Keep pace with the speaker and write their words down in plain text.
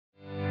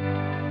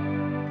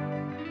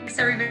Thanks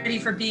everybody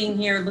for being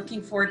here.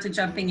 Looking forward to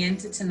jumping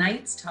into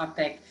tonight's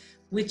topic,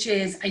 which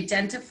is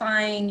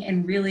identifying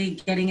and really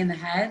getting in the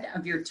head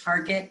of your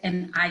target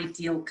and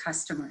ideal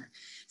customer.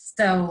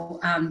 So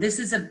this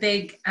is a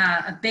big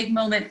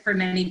moment for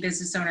many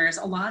business owners.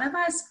 A lot of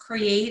us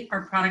create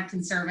our product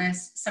and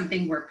service,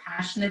 something we're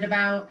passionate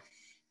about,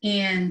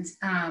 and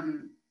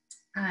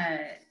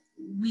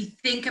we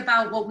think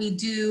about what we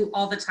do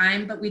all the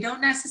time, but we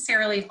don't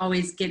necessarily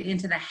always get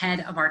into the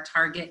head of our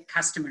target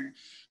customer.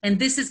 And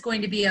this is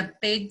going to be a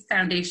big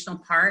foundational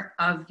part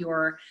of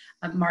your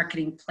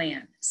marketing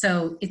plan.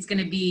 So it's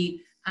going to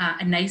be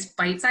a nice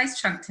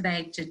bite-sized chunk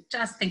today to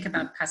just think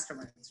about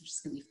customers, which is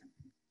going to be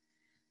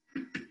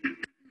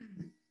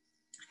fun.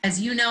 As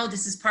you know,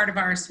 this is part of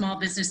our small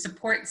business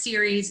support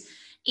series.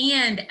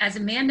 And as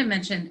Amanda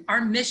mentioned,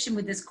 our mission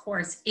with this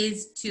course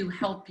is to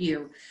help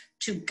you,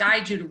 to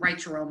guide you to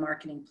write your own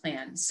marketing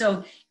plan.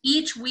 So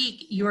each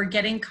week you're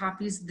getting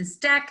copies of this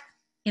deck.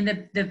 In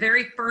the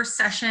very first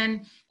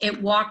session,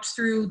 it walked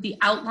through the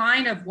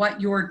outline of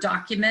what your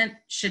document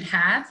should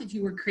have if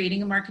you were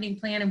creating a marketing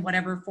plan in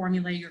whatever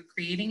formula you're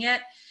creating it.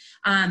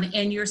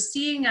 And you're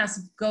seeing us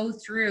go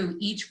through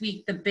each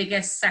week the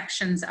biggest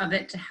sections of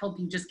it to help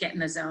you just get in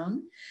the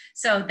zone.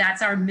 So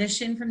that's our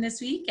mission from this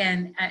week.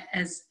 And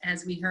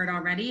as we heard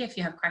already, if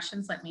you have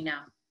questions, let me know.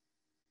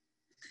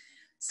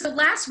 So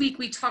last week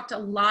we talked a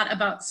lot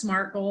about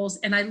SMART goals,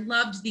 and I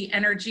loved the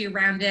energy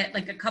around it.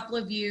 Like a couple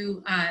of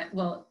you,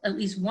 well, at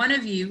least one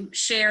of you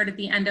shared at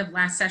the end of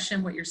last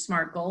session what your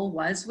SMART goal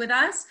was with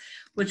us,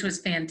 which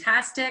was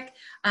fantastic.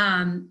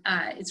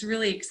 It's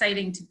really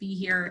exciting to be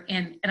here,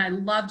 and I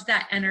loved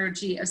that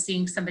energy of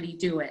seeing somebody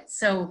do it.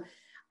 So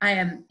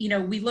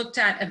we looked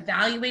at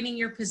evaluating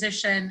your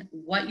position,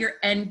 what your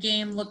end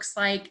game looks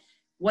like,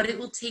 what it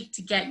will take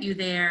to get you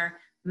there,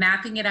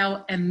 mapping it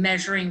out and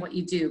measuring what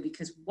you do,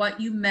 because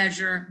what you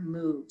measure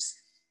moves.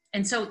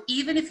 And so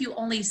even if you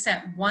only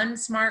set one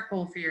SMART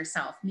goal for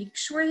yourself, make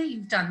sure that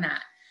you've done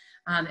that.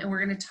 And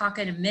we're going to talk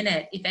in a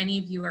minute. If any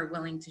of you are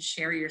willing to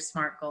share your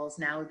SMART goals,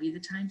 now would be the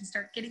time to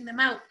start getting them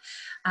out,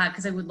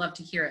 because I would love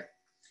to hear it.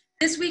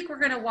 This week, we're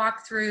going to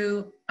walk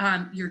through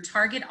your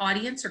target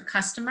audience or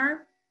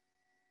customer,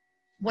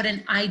 what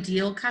an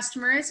ideal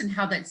customer is and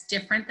how that's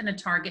different than a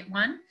target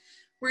one.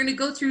 We're going to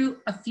go through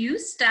a few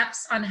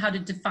steps on how to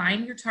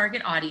define your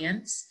target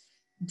audience,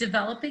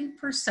 developing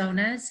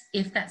personas,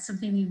 if that's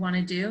something you want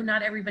to do.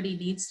 Not everybody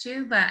needs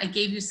to, but I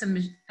gave you some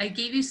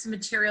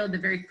material in the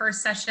very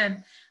first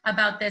session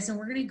about this, and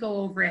we're going to go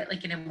over it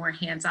like in a more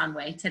hands-on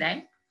way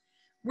today.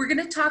 We're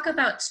going to talk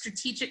about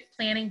strategic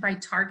planning by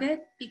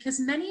target, because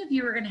many of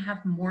you are going to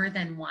have more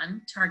than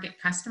one target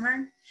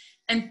customer.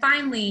 And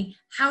finally,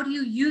 how do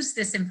you use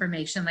this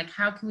information? Like,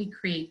 how can we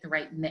create the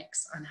right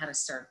mix on how to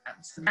serve them?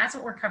 So that's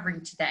what we're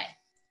covering today.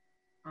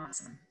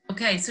 Awesome.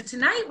 Okay, so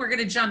tonight we're going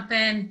to jump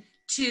in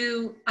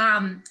to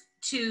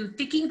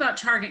thinking about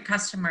target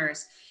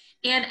customers.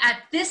 And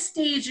at this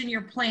stage in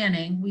your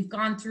planning, we've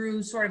gone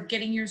through sort of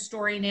getting your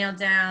story nailed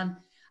down,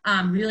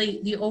 really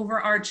the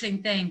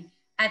overarching thing.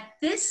 At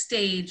this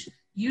stage,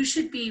 you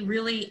should be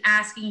really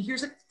asking,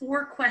 here's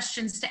 4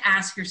 questions to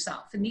ask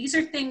yourself. And these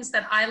are things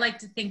that I like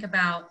to think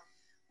about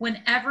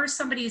whenever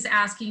somebody is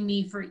asking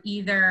me for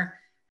either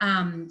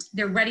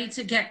they're ready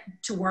to get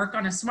to work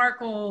on a SMART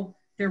goal,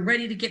 they're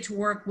ready to get to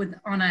work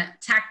on a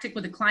tactic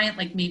with a client,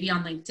 like maybe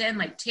on LinkedIn,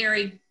 like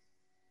Terry.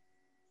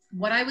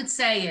 What I would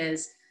say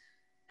is,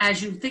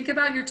 as you think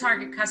about your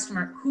target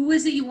customer, who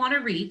is it you want to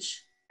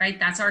reach, right?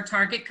 That's our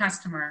target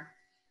customer.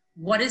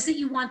 What is it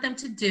you want them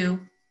to do?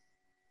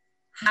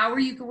 How are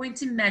you going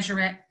to measure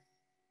it?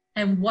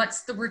 And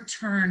what's the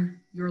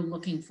return you're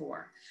looking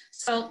for?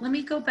 So let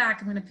me go back.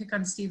 I'm going to pick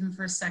on Stephen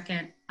for a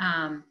second.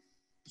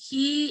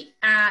 He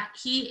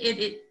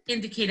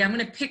indicated, I'm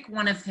going to pick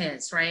one of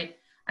his, right?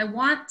 I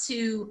want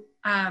to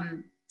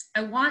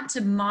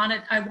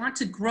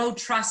grow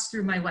trust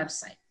through my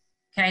website.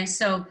 Okay.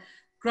 So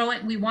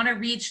we want to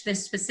reach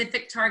this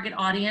specific target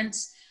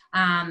audience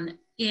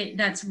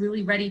that's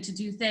really ready to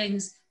do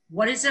things.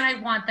 What is it I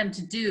want them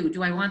to do?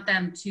 Do I want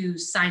them to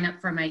sign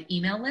up for my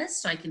email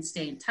list so I can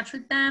stay in touch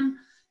with them?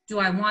 Do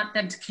I want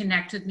them to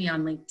connect with me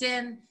on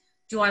LinkedIn?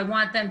 Do I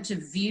want them to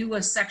view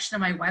a section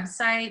of my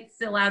website,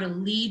 fill out a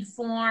lead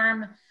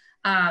form,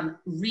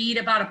 read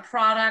about a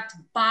product,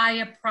 buy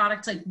a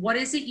product? Like, what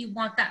is it you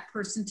want that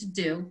person to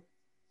do?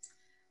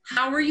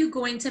 How are you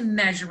going to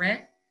measure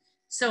it?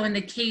 So in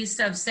the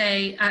case of,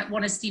 say,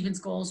 one of Stephen's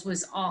goals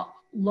was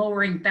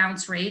lowering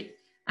bounce rate,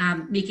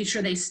 making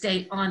sure they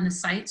stay on the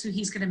site. So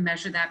he's going to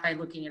measure that by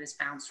looking at his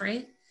bounce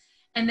rate.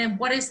 And then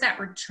what is that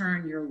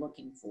return you're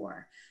looking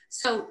for?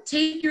 So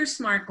take your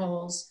SMART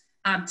goals.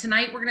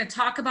 Tonight, we're going to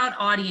talk about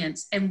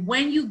audience. And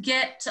when you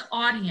get to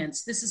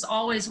audience, this is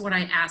always what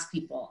I ask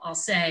people. I'll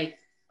say,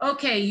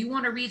 okay, you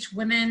want to reach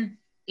women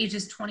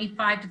ages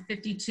 25 to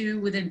 52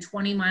 within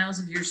 20 miles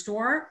of your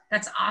store?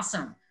 That's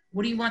awesome.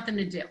 What do you want them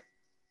to do?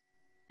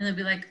 And they'll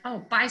be like,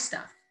 oh, buy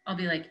stuff. I'll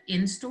be like,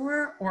 in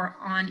store or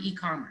on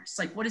e-commerce?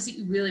 Like, what is it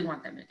you really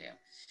want them to do?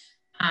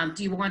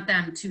 Do you want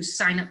them to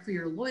sign up for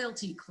your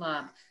loyalty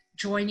club,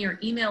 join your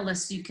email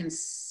list so you can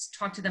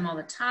talk to them all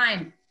the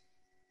time.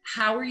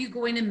 How are you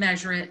going to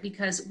measure it?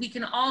 Because we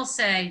can all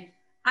say,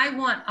 I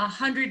want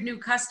 100 new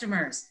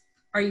customers.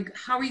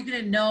 How are you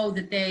going to know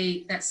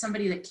that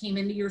somebody that came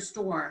into your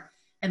store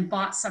and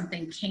bought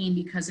something came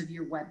because of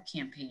your web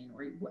campaign?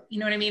 Or, you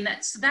know what I mean?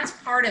 That's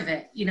part of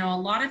it. You know, a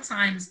lot of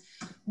times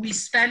we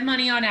spend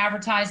money on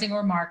advertising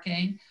or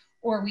marketing,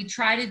 or we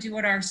try to do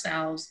it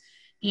ourselves,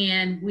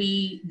 and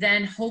we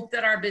then hope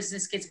that our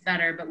business gets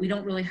better, but we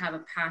don't really have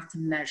a path to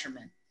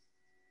measurement.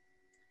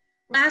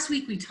 Last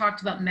week, we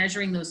talked about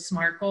measuring those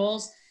SMART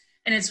goals,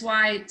 and it's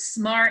why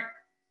SMART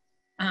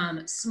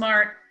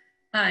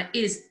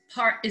is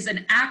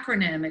an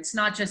acronym. It's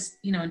not just,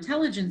 you know,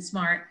 intelligent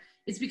SMART.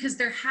 It's because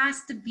there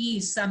has to be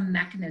some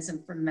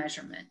mechanism for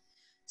measurement.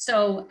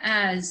 So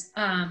as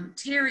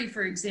Terry,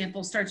 for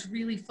example, starts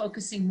really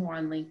focusing more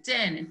on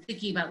LinkedIn and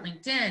thinking about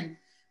LinkedIn,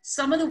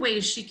 some of the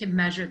ways she can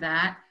measure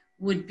that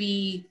would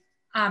be,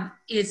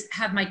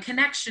 have my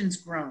connections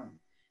grown?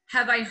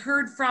 Have I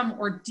heard from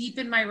or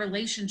deepened my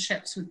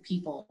relationships with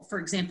people? For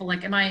example,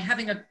 like,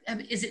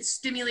 is it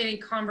stimulating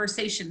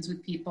conversations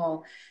with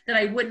people that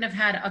I wouldn't have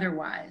had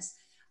otherwise?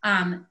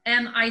 Am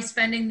I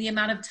spending the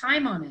amount of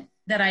time on it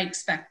that I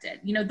expected?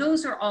 You know,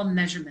 those are all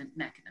measurement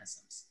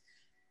mechanisms.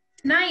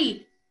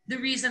 Tonight, the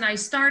reason I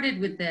started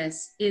with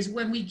this is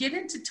when we get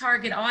into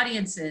target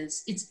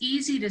audiences, it's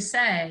easy to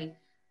say,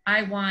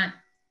 I want,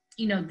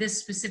 you know, this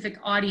specific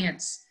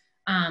audience,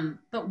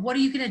 but what are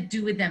you going to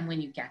do with them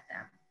when you get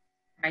them,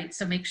 right?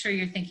 So make sure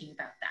you're thinking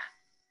about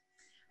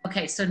that.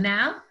 Okay, so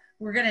now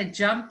we're going to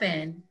jump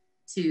in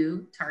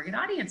to target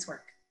audience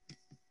work.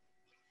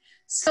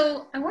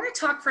 So I want to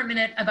talk for a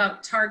minute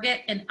about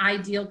target and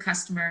ideal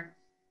customer,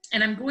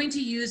 and I'm going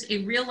to use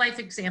a real life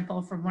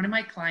example from one of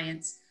my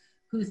clients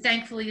who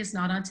thankfully is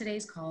not on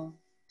today's call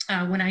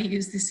when I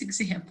use this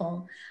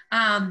example.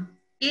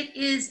 It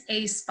is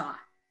a spa.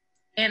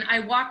 And I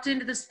walked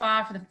into the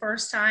spa for the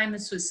first time.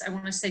 This was, I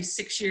want to say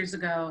 6 years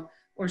ago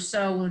or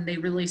so, when they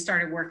really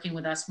started working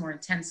with us more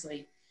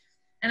intensely.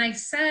 And I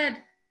said,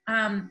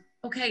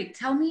 okay,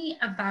 tell me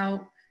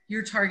about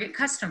your target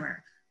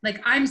customer.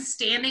 Like, I'm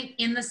standing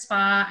in the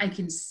spa, I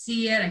can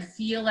see it, I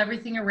feel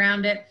everything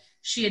around it.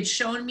 She had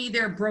shown me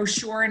their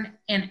brochure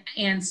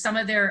and some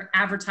of their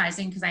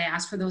advertising, because I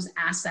asked for those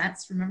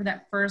assets. Remember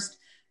that first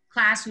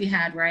class we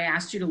had where I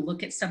asked you to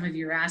look at some of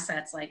your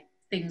assets, like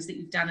things that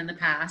you've done in the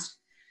past.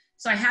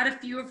 So I had a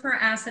few of her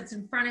assets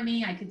in front of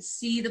me. I could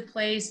see the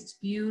place. It's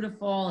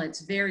beautiful. It's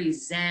very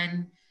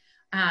zen.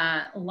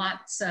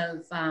 Lots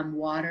of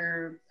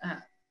water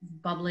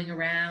bubbling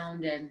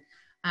around, and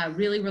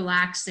really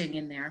relaxing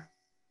in there.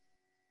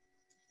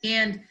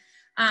 And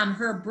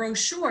her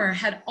brochure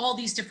had all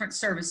these different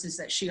services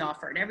that she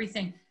offered.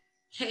 Everything,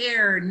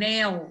 hair,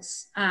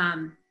 nails,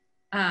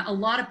 a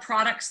lot of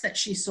products that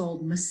she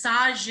sold,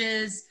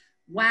 massages,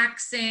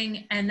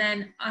 waxing, and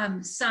then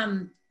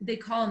some, they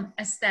call them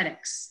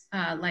aesthetics,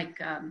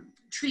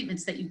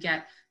 treatments that you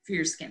get for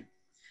your skin.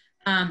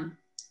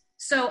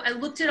 So I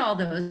looked at all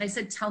those. I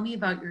said, tell me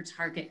about your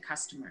target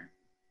customer.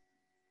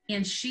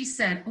 And she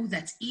said, oh,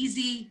 that's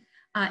easy.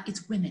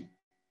 It's women.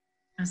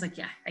 I was like,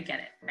 yeah, I get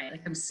it, right?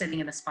 Like, I'm sitting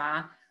in a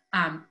spa.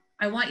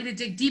 I want you to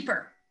dig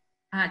deeper.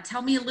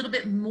 Tell me a little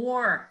bit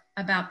more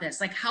about this.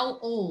 Like, how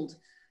old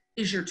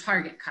is your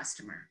target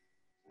customer?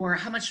 Or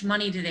how much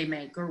money do they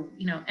make? Or,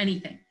 you know,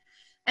 anything.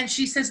 And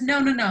she says,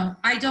 no,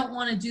 I don't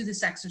want to do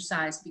this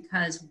exercise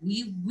because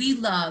we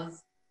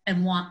love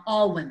and want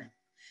all women.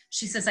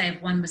 She says, I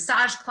have one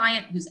massage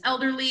client who's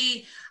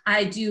elderly.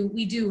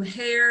 We do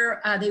hair.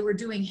 They were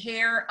doing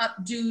hair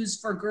updos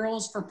for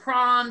girls for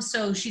prom.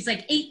 So she's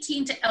like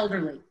 18 to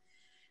elderly.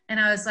 And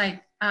I was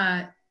like,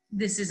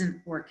 this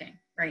isn't working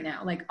right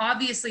now. Like,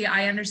 obviously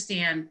I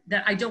understand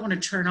that I don't want to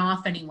turn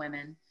off any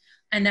women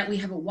and that we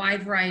have a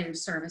wide variety of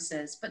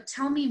services, but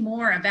tell me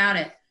more about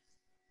it.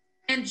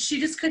 And she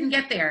just couldn't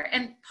get there.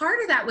 And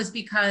part of that was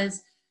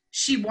because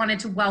she wanted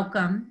to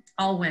welcome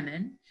all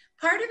women.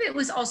 Part of it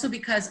was also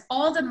because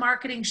all the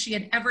marketing she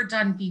had ever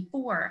done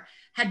before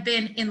had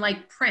been in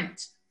like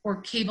print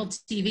or cable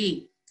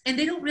TV. And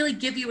they don't really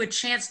give you a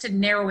chance to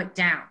narrow it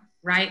down,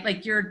 right?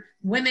 Like, you're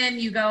women,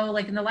 you go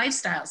like in the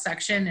lifestyle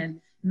section,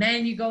 and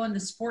men, you go in the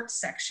sports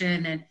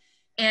section.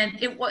 And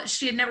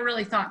she had never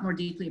really thought more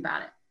deeply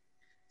about it.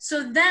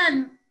 So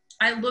then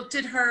I looked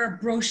at her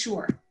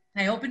brochure.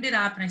 I opened it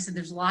up and I said,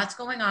 there's lots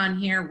going on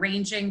here,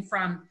 ranging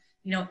from,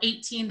 you know,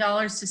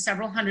 $18 to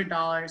several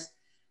 $100s.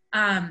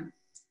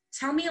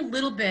 Tell me a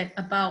little bit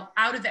about,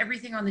 out of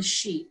everything on the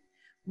sheet,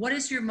 what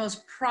is your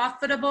most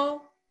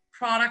profitable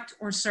product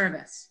or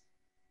service?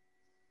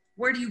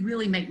 Where do you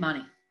really make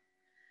money?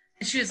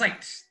 And she was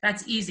like,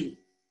 that's easy.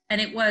 And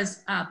it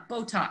was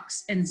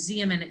Botox and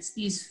Xeomin. It's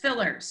these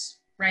fillers,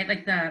 right?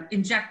 Like the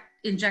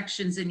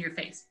injections in your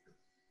face.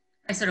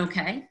 I said,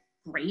 okay,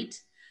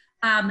 great.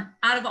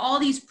 Out of all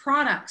these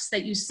products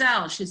that you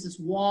sell, she has this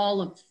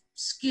wall of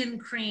skin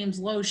creams,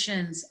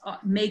 lotions,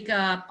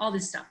 makeup, all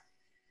this stuff.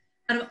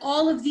 Out of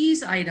all of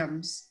these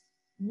items,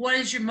 what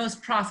is your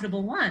most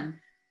profitable one?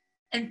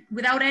 And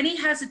without any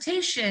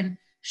hesitation,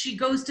 she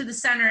goes to the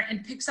center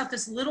and picks up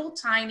this little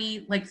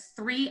tiny, like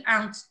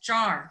 3-ounce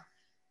jar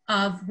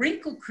of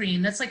wrinkle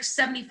cream that's like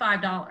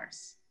 $75.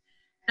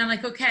 And I'm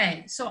like,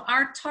 okay, so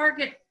our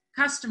target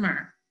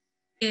customer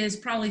is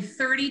probably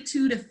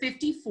 32 to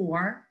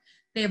 54.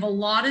 They have a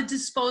lot of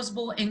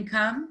disposable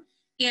income.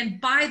 And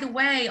by the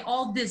way,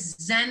 all this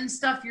Zen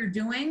stuff you're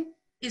doing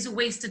is a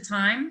waste of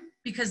time,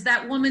 because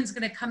that woman's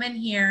going to come in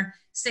here,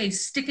 say,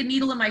 stick a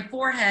needle in my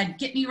forehead,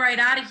 get me right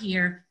out of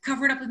here,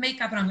 cover it up with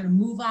makeup, and I'm going to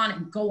move on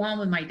and go on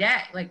with my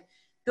day. Like,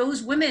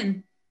 those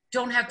women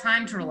don't have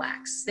time to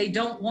relax. They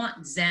don't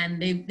want Zen.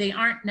 They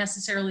aren't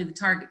necessarily the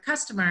target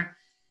customer.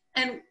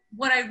 And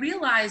what I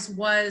realized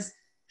was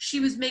she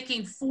was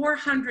making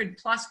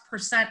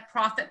 400+%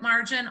 profit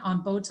margin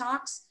on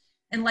Botox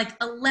and like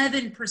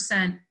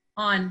 11%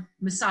 on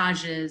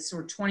massages,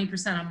 or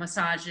 20% on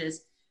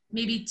massages,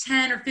 maybe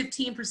 10 or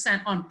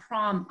 15% on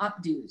prom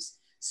updos.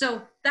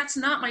 So that's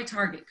not my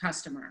target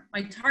customer.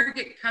 My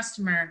target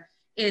customer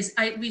is,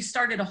 we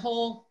started a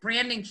whole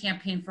branding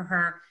campaign for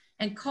her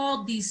and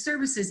called these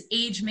services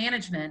age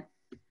management.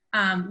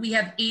 We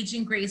have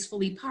aging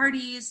gracefully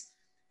parties.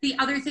 The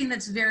other thing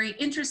that's very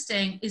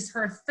interesting is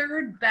her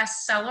third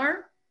best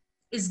seller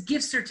is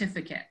gift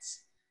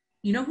certificates.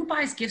 You know who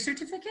buys gift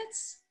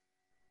certificates?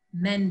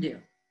 Men do,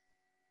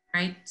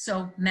 right?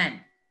 So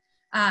men.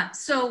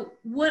 So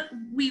what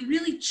we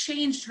really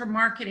changed her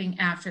marketing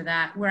after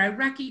that, where I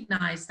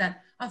recognized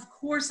that, of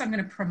course, I'm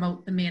going to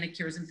promote the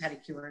manicures and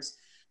pedicures.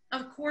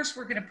 Of course,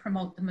 we're going to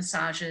promote the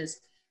massages.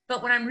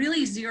 But when I'm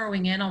really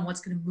zeroing in on what's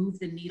going to move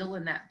the needle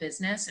in that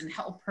business and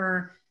help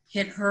her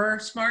hit her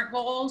SMART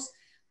goals,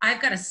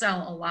 I've got to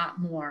sell a lot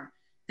more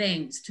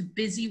things to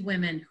busy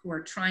women who are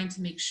trying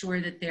to make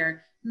sure that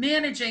they're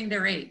managing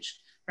their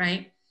age,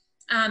 right?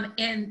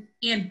 And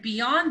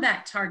beyond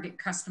that target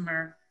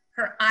customer,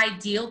 her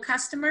ideal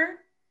customer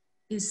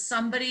is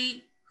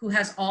somebody who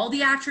has all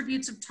the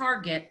attributes of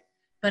target,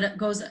 but it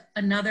goes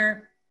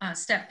another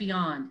step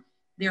beyond.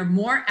 They're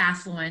more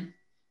affluent,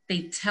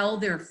 they tell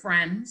their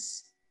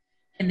friends,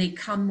 and they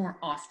come more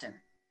often,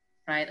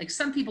 right? Like,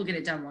 some people get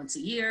it done once a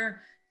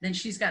year. Then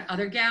she's got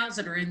other gals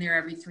that are in there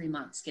every 3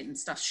 months getting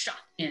stuff shot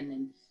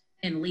in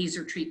and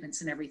laser treatments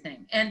and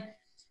everything. And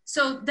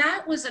so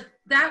that was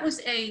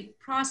a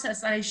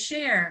process I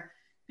share,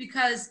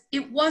 because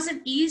it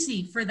wasn't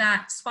easy for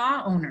that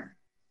spa owner.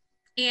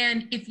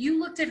 And if you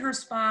looked at her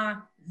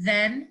spa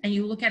then and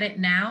you look at it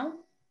now,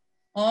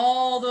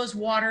 all those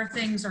water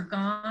things are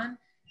gone.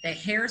 The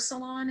hair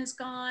salon is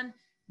gone.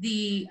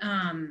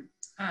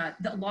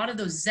 A lot of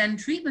those Zen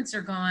treatments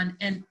are gone.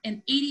 And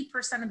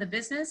 80% of the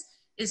business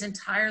is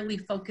entirely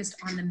focused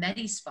on the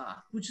Medi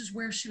Spa, which is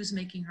where she was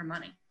making her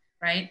money,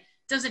 right?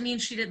 Doesn't mean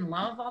she didn't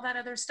love all that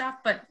other stuff,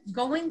 but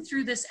going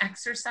through this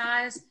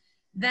exercise,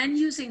 then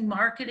using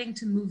marketing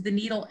to move the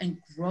needle and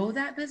grow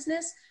that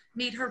business,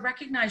 made her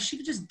recognize she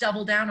could just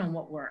double down on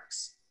what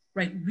works,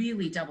 right?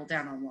 Really double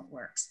down on what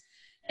works.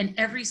 And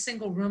every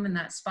single room in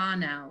that spa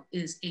now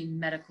is a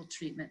medical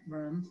treatment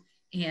room.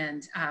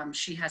 And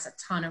she has a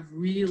ton of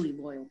really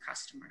loyal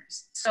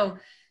customers. So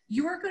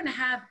you're going to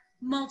have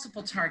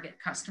multiple target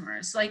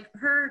customers. Like,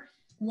 her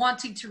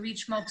wanting to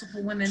reach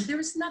multiple women,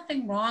 there's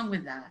nothing wrong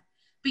with that.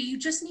 But you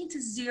just need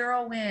to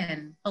zero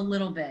in a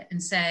little bit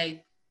and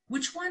say,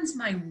 which one's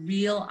my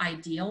real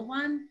ideal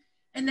one?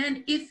 And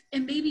then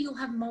and maybe you'll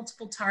have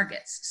multiple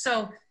targets.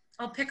 So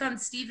I'll pick on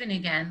Stephen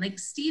again. Like,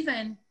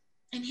 Stephen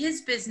and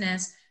his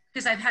business,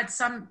 because I've had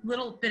some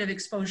little bit of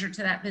exposure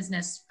to that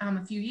business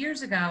a few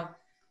years ago,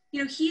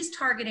 you know, he's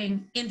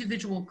targeting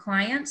individual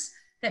clients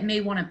that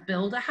may want to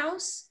build a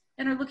house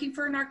and are looking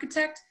for an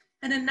architect.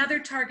 And another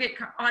target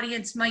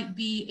audience might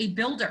be a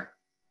builder,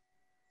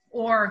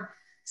 or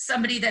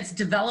somebody that's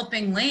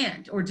developing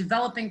land or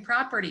developing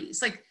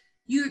properties. Like,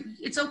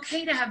 it's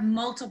okay to have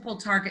multiple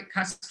target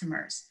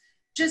customers.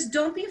 Just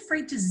don't be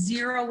afraid to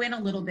zero in a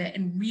little bit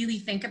and really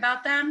think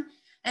about them.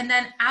 And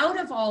then out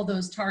of all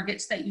those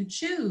targets that you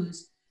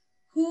choose,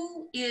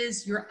 who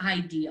is your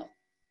ideal?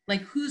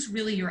 Like, who's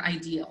really your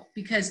ideal?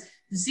 Because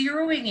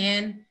zeroing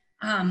in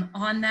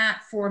on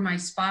that for my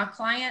spa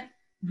client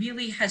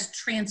really has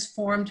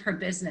transformed her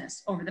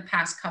business over the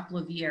past couple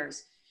of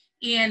years.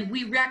 And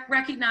we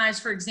recognize,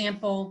 for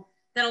example,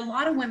 that a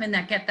lot of women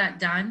that get that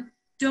done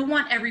don't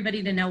want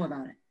everybody to know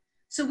about it.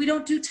 So we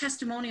don't do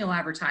testimonial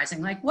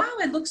advertising, like, wow,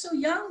 I look so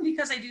young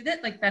because I do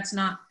that. Like, that's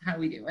not how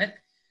we do it.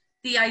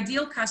 The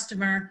ideal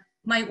customer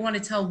might want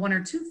to tell 1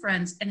 or 2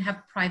 friends and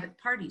have private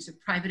parties or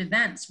private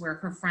events where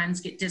her friends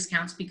get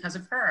discounts because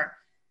of her.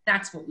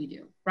 That's what we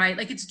do, right?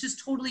 Like, it's just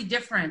totally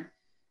different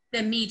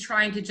than me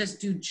trying to just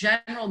do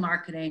general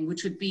marketing,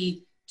 which would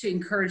be to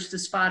encourage the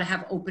spa to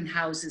have open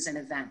houses and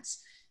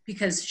events,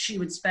 because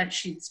she'd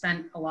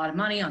spend a lot of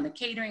money on the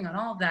catering, on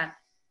all of that.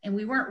 And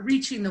we weren't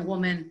reaching the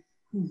woman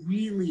who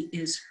really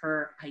is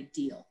her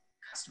ideal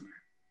customer.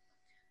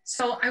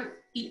 So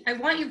I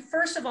want you,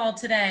 first of all,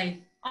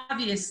 today,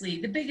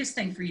 obviously, the biggest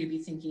thing for you to be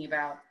thinking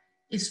about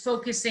is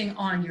focusing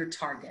on your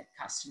target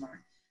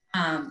customer.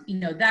 You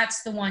know,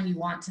 that's the one you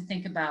want to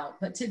think about.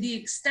 But to the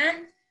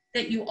extent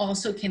that you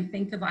also can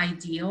think of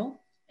ideal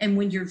And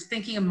when you're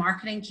thinking of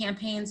marketing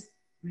campaigns,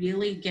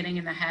 really getting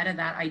in the head of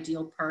that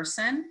ideal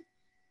person,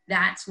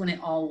 that's when it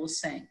all will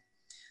sing.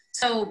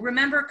 So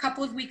remember a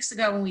couple of weeks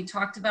ago when we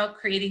talked about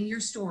creating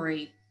your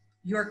story,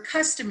 your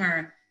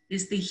customer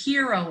is the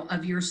hero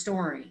of your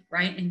story,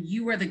 right? And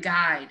you are the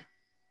guide.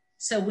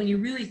 So when you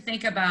really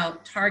think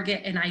about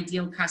target and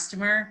ideal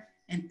customer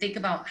and think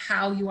about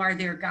how you are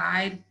their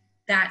guide,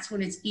 that's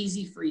when it's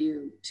easy for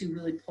you to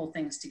really pull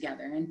things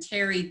together. And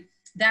Terry,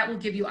 that will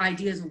give you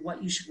ideas of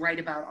what you should write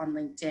about on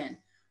LinkedIn,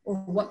 or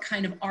what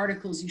kind of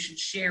articles you should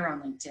share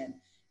on LinkedIn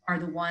are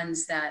the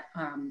ones that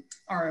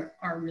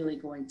are really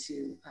going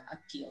to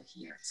appeal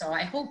here. So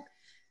I hope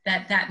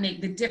that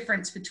make the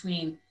difference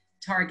between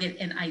target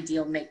and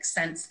ideal makes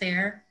sense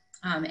there.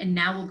 And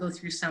now we'll go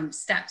through some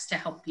steps to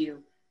help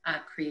you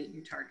create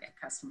your target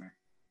customer.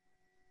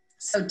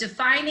 So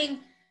defining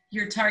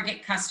your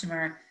target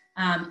customer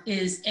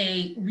is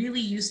a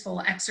really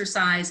useful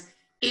exercise.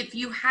 If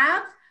you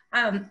have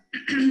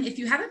if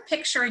you have a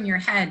picture in your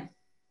head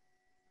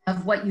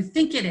of what you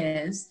think it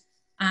is,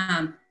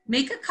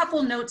 make a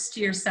couple notes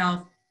to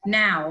yourself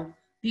now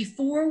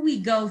before we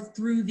go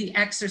through the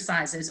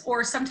exercises,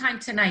 or sometime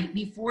tonight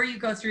before you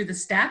go through the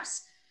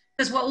steps,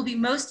 because what will be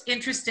most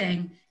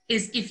interesting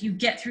is if you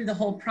get through the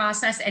whole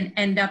process and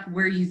end up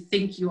where you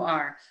think you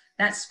are.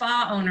 That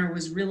spa owner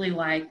was really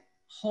like,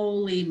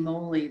 holy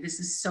moly, this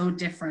is so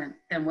different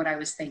than what I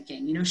was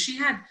thinking. You know, she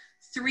had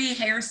 3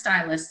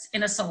 hairstylists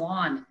in a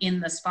salon in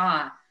the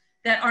spa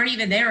that aren't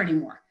even there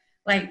anymore.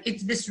 Like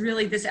this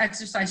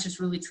exercise just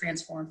really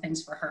transformed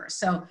things for her.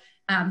 So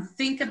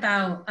think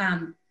about,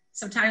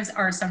 sometimes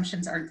our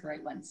assumptions aren't the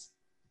right ones.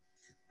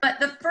 But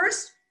the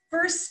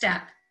first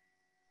step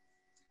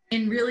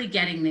in really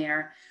getting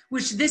there,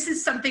 which this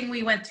is something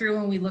we went through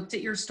when we looked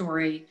at your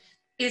story,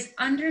 is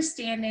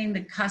understanding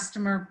the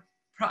customer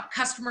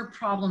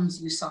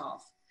problems you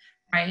solve,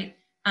 right?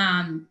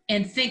 And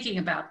thinking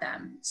about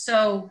them.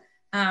 So,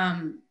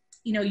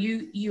 you know,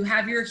 you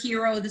have your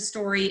hero of the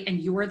story and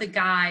you're the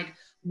guide.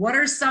 What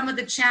are some of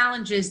the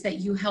challenges that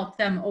you help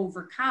them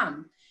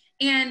overcome?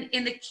 And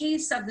in the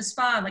case of the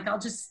spa, like I'll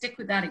just stick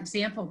with that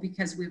example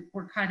because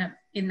we're kind of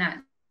in that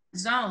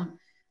zone.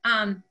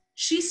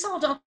 She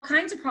solved all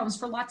kinds of problems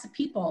for lots of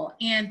people.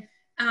 And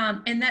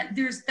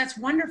that's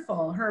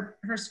wonderful.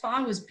 Her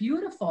spa was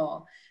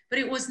beautiful, but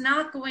it was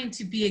not going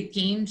to be a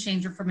game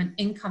changer from an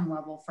income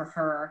level for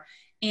her.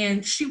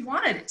 And she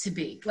wanted it to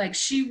be. Like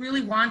she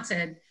really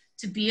wanted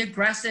to be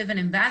aggressive and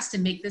invest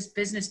and make this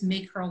business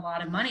make her a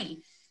lot of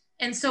money.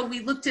 And so we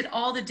looked at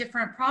all the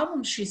different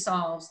problems she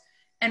solves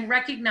and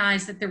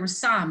recognized that there were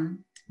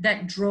some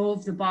that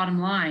drove the bottom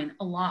line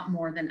a lot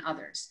more than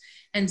others.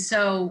 And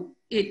so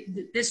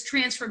this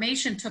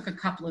transformation took a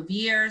couple of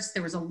years.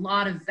 There was a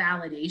lot of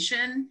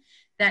validation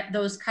that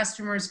those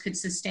customers could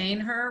sustain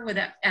her with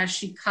as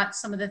she cut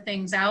some of the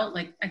things out.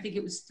 Like I think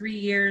it was 3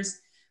 years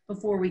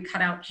before we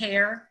cut out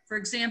hair, for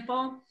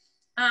example.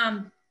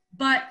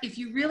 But if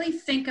you really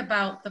think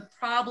about the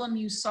problem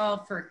you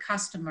solve for a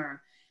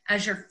customer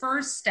as your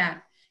first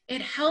step,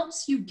 it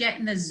helps you get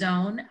in the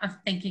zone of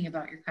thinking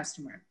about your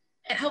customer.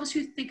 It helps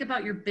you think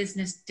about your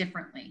business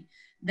differently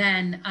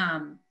than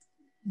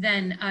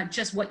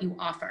just what you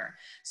offer.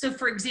 So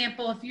for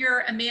example, if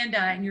you're Amanda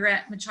and you're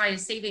at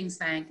Machias Savings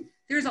Bank,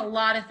 there's a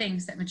lot of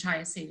things that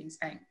Machias Savings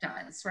Bank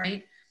does,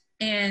 right?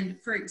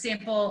 And for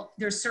example,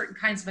 there's certain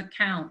kinds of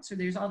accounts or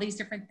there's all these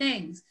different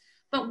things.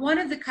 But one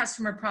of the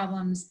customer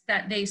problems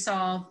that they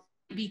solve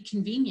would be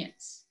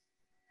convenience,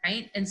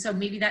 right? And so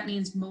maybe that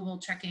means mobile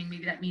checking,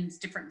 maybe that means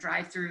different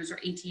drive-throughs or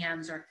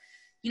ATMs, or,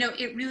 you know,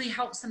 it really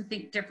helps them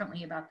think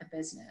differently about the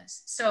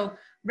business. So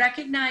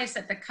recognize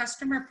that the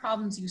customer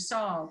problems you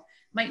solve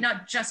might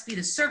not just be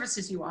the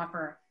services you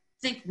offer.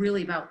 Think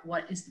really about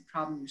what is the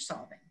problem you're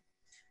solving.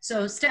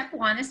 So step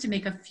 1 is to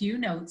make a few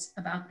notes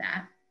about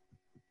that.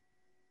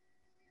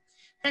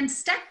 And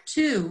step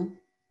 2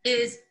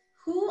 is,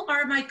 who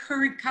are my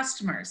current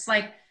customers?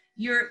 Like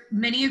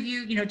many of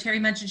you, you know, Terry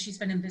mentioned she's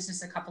been in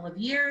business a couple of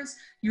years.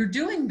 You're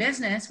doing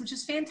business, which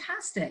is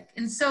fantastic.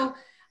 And so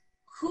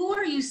who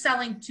are you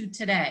selling to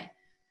today?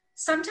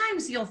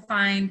 Sometimes you'll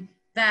find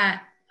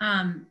that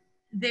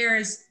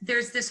there's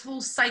this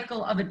whole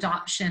cycle of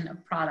adoption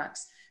of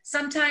products.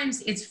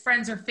 Sometimes it's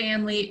friends or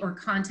family or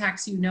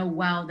contacts you know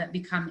well that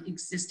become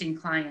existing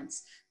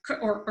clients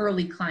or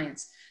early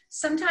clients.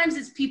 Sometimes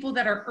it's people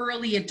that are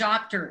early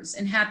adopters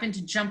and happen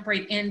to jump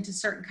right into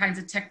certain kinds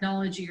of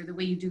technology or the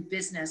way you do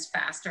business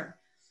faster.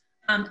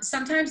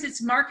 Sometimes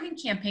it's marketing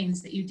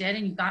campaigns that you did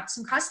and you got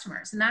some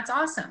customers, and that's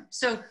awesome.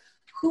 So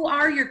who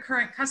are your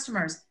current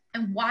customers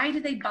and why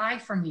do they buy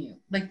from you?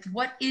 Like,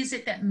 what is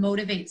it that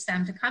motivates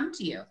them to come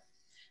to you?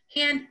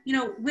 And, you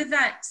know, with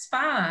that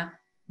spa,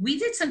 we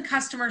did some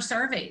customer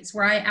surveys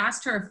where I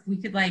asked her if we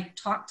could like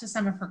talk to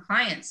some of her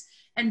clients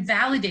and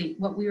validate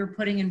what we were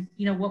putting in,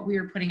 you know, what we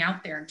were putting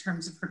out there in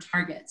terms of her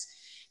targets.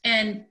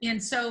 And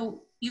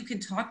so you can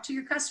talk to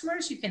your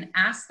customers, you can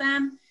ask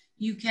them,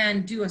 you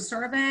can do a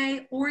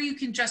survey, or you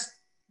can just,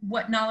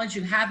 what knowledge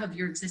you have of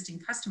your existing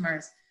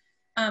customers.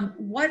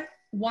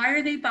 Why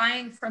are they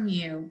buying from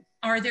you?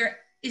 Are there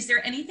is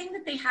there anything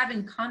that they have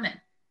in common?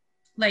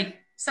 Like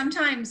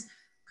sometimes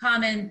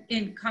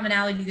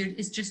commonality there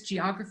is just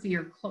geography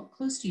or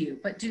close to you,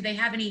 but do they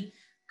have any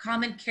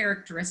common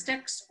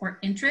characteristics or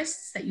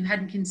interests that you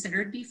hadn't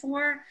considered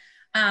before?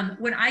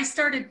 When I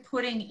started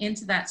putting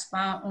into that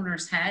spa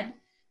owner's head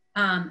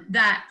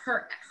that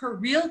her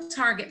real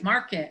target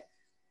market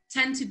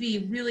tend to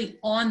be really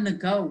on the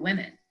go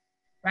women,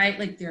 right?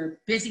 Like they're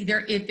busy,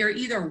 they're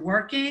either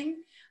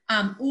working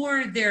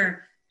or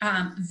they're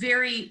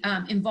very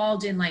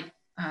involved in like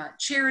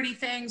charity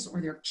things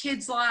or their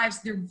kids'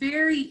 lives. They're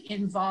very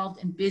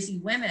involved and busy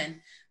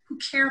women who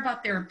care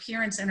about their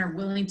appearance and are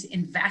willing to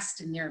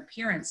invest in their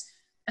appearance,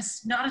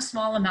 not a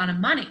small amount of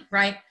money,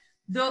 right?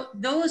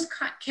 Those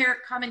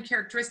common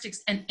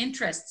characteristics and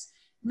interests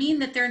mean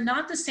that they're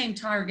not the same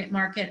target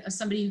market as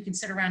somebody who can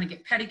sit around and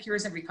get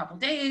pedicures every couple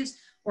of days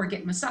or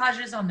get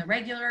massages on the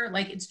regular.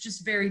 Like it's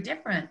just very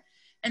different.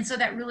 And so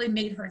that really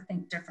made her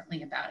think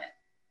differently about it.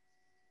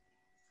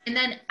 And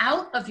then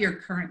out of your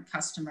current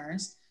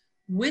customers,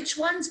 which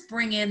ones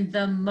bring in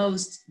the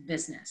most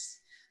business?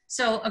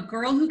 So a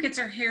girl who gets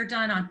her hair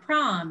done on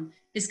prom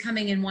is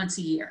coming in once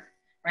a year,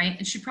 right?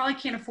 And she probably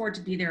can't afford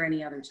to be there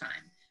any other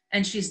time.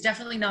 And she's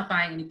definitely not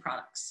buying any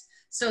products.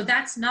 So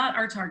that's not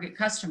our target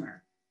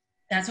customer.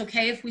 That's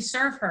okay if we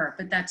serve her,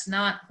 but that's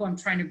not who I'm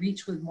trying to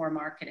reach with more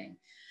marketing.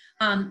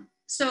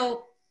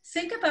 So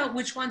think about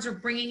which ones are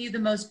bringing you the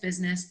most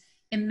business.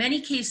 In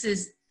many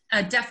cases,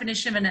 a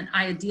definition of an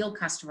ideal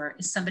customer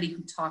is somebody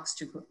who talks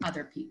to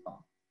other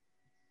people.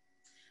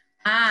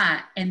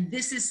 And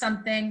this is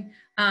something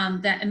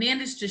that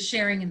Amanda's just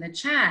sharing in the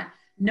chat.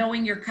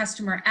 Knowing your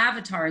customer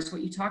avatar is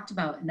what you talked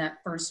about in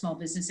that first Small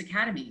Business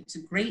Academy. It's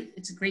a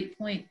great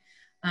point,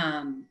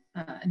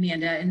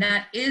 Amanda. And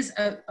that is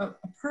a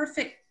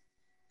perfect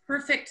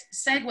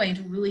segue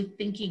into really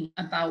thinking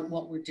about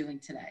what we're doing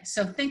today.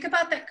 So think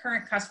about that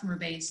current customer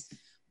base.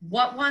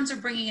 What ones are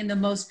bringing in the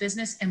most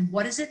business and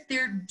what is it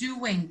they're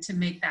doing to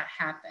make that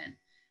happen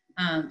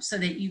so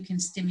that you can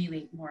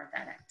stimulate more of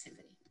that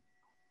activity.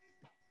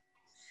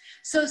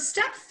 So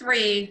step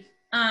 3,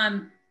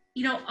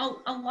 you know,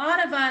 a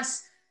lot of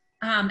us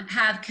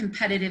have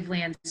competitive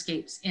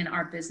landscapes in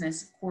our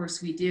business. Of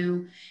course we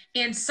do.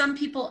 And some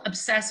people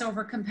obsess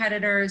over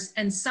competitors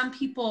and some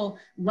people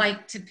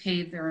like to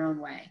pave their own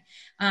way.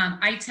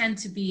 I tend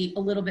to be a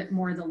little bit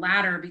more the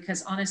latter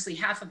because honestly,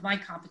 half of my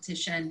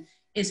competition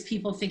is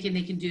people thinking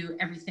they can do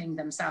everything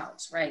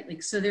themselves, right?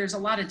 Like, so there's a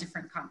lot of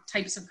different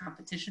types of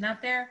competition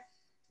out there.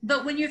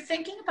 But when you're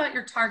thinking about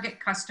your target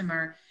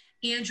customer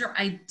and your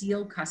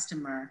ideal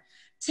customer,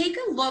 take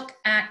a look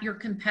at your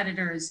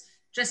competitors.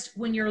 Just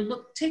when you're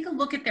take a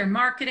look at their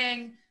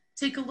marketing,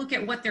 take a look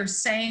at what they're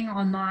saying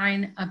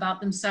online about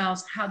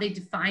themselves, how they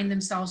define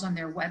themselves on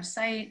their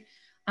website,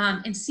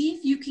 and see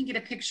if you can get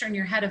a picture in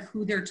your head of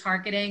who they're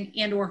targeting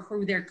and or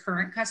who their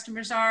current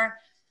customers are.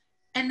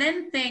 And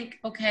then think,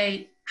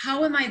 okay,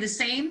 how am I the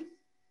same?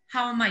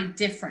 How am I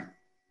different?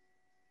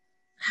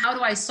 How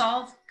do I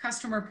solve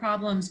customer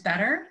problems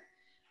better?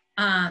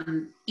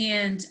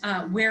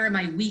 Where am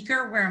I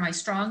weaker? Where am I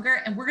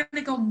stronger? And we're going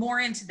to go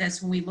more into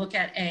this when we look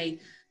at a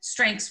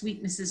strengths,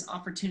 weaknesses,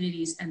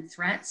 opportunities, and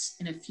threats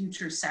in a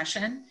future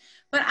session.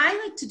 But I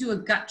like to do a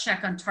gut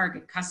check on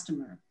target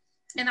customer.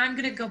 And I'm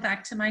going to go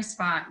back to my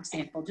spa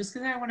example, just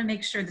because I want to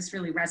make sure this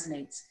really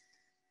resonates.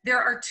 There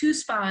are 2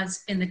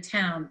 spas in the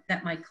town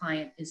that my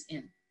client is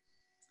in.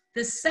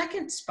 The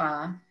second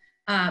spa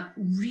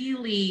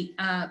really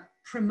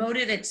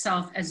promoted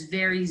itself as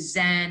very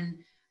zen,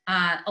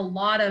 a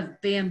lot of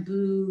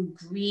bamboo,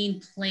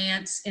 green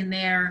plants in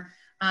there.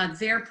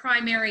 Their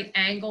primary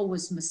angle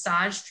was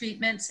massage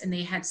treatments, and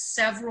they had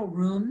several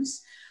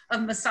rooms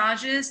of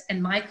massages,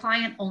 and my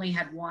client only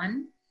had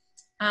one.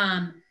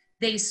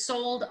 They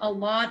sold a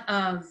lot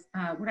of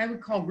what I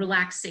would call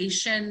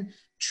relaxation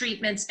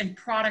treatments and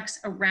products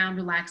around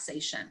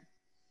relaxation.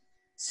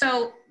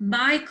 So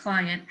my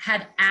client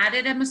had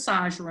added a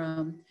massage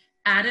room,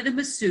 added a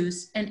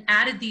masseuse, and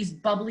added these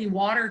bubbly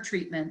water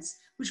treatments,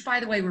 which by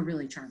the way, were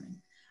really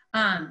charming,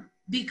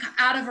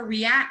 out of a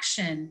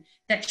reaction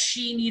that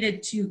she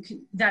needed to,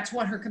 that's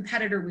what her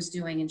competitor was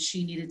doing, and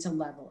she needed to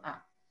level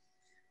up.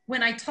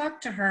 When I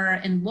talked to her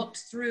and looked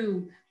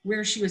through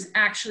where she was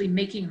actually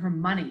making her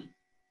money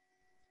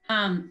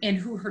and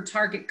who her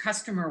target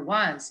customer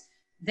was,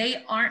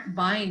 they aren't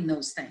buying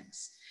those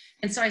things.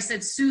 And so I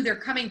said, Sue, they're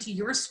coming to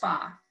your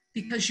spa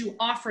because you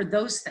offer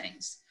those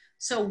things.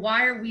 So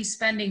why are we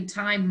spending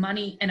time,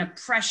 money, and a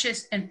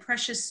precious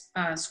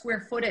square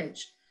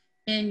footage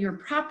in your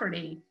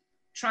property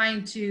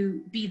trying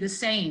to be the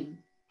same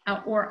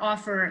or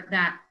offer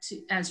that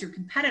as your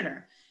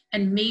competitor?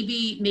 And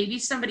maybe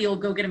somebody will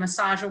go get a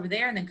massage over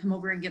there and then come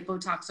over and get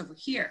Botox over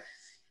here.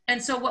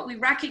 And so what we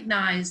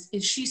recognized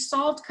is she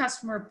solved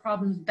customer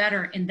problems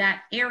better in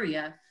that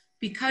area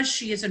because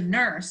she is a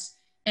nurse,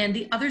 and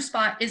the other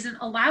spa isn't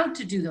allowed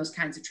to do those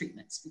kinds of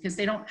treatments because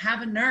they don't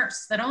have a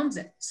nurse that owns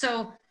it.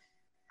 So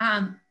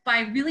by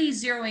really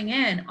zeroing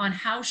in on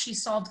how she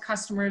solved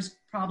customers'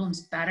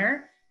 problems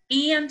better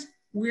and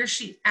where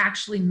she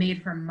actually made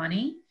her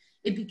money,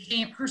 it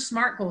became, her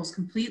SMART goals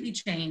completely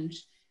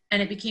changed,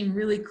 and it became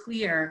really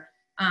clear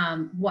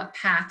what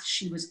path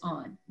she was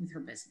on with her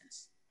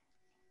business.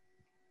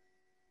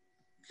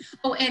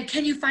 Oh, and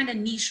can you find a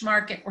niche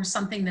market or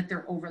something that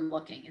they're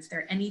overlooking? Is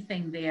there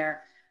anything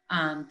there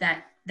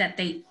that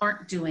they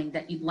aren't doing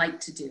that you'd like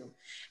to do?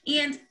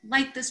 And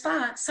like the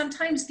spa,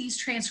 sometimes these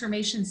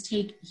transformations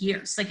take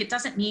years. Like, it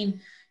doesn't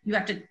mean you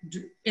have to,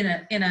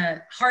 in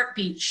a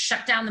heartbeat,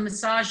 shut down the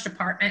massage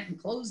department and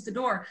close the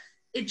door.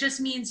 It just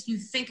means you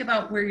think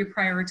about where you're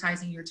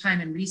prioritizing your time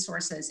and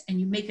resources,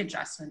 and you make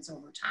adjustments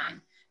over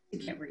time to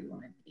get where you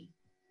want to be.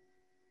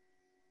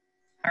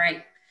 All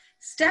right,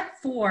 step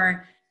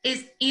 4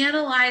 is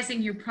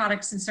analyzing your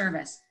products and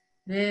service.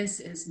 This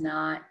is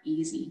not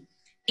easy.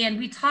 And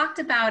we talked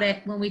about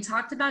it when we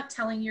talked about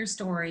telling your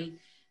story,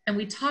 and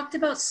we talked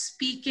about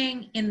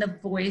speaking in the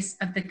voice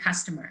of the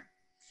customer.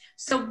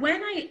 So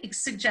when I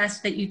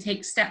suggest that you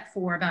take step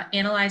 4 about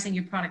analyzing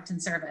your product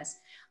and service,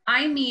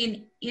 I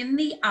mean in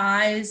the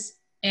eyes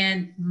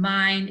and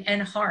mind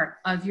and heart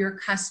of your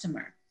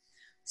customer.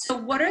 So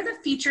what are the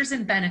features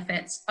and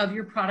benefits of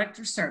your product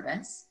or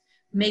service?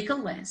 Make a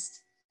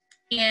list.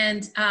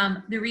 And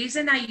the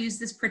reason I use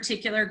this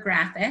particular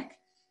graphic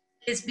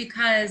is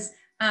because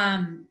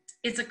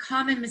it's a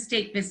common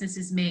mistake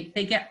businesses make.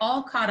 They get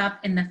all caught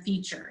up in the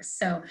features.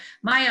 So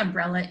my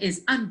umbrella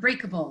is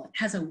unbreakable. It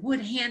has a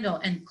wood handle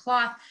and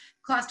cloth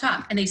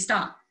top, and they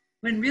stop.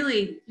 When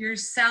really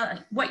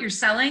what you're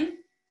selling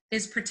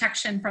is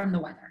protection from the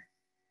weather,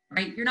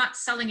 right? You're not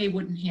selling a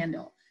wooden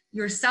handle.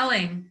 You're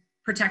selling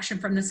protection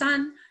from the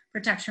sun,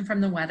 protection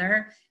from the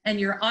weather, and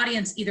your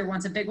audience either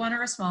wants a big one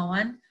or a small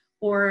one,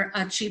 or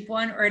a cheap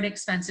one or an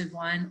expensive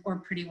one, or a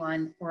pretty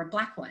one or a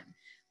black one,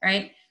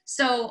 right?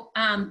 So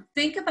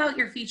think about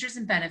your features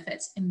and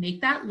benefits and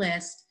make that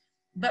list,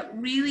 but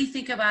really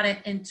think about it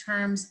in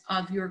terms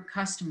of your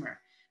customer.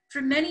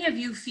 For many of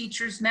you,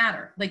 features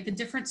matter, like the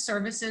different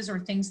services or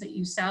things that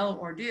you sell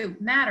or do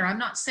matter. I'm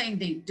not saying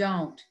they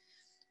don't.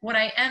 What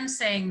I am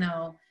saying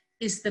though,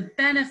 is the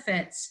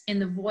benefits in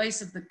the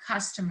voice of the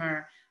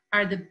customer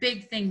are the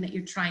big thing that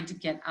you're trying to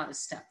get out of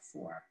step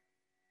 4.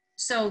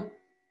 So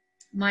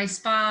my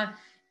spa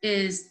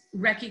is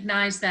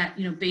recognize that,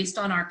 you know, based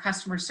on our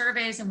customer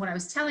surveys and what I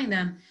was telling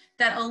them,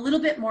 that a little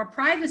bit more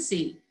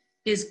privacy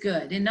is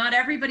good. And not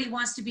everybody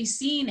wants to be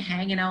seen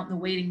hanging out in the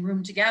waiting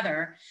room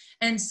together.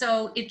 And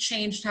so it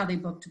changed how they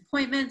booked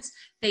appointments.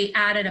 They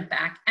added a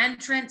back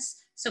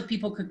entrance so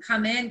people could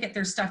come in, get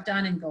their stuff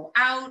done and go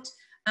out.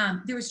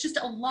 There was just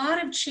a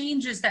lot of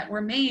changes that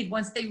were made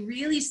once they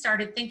really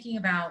started thinking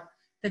about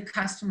the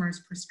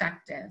customer's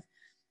perspective.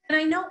 And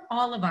I know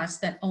all of us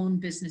that own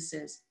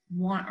businesses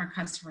want our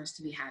customers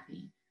to be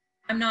happy.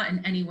 I'm not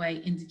in any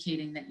way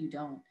indicating that you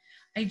don't.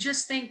 I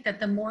just think that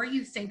the more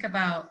you think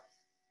about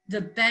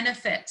the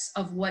benefits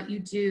of what you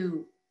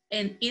do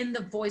and in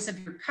the voice of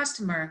your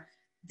customer,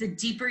 the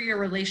deeper your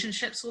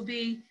relationships will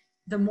be,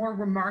 the more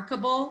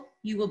remarkable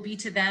you will be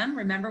to them.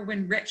 Remember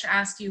when Rich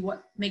asked you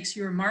what makes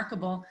you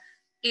remarkable,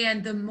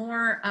 and the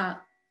more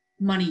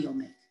money you'll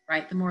make,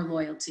 right? The more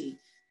loyalty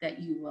that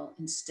you will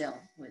instill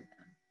with them.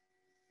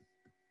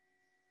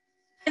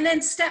 And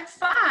then step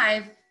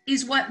 5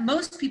 is what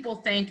most people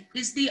think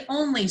is the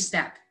only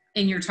step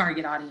in your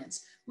target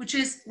audience, which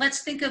is, let's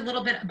think a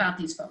little bit about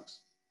these folks.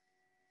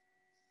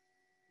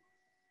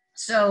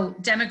 So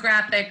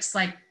demographics,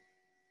 like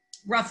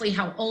roughly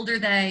how old are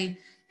they?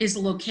 Is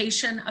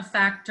location a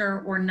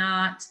factor or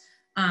not?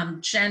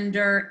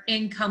 Gender,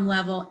 income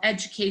level,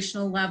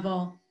 educational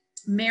level,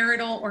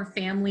 marital or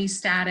family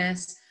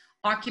status,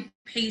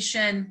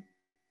 occupation,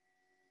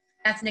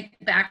 ethnic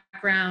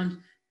background.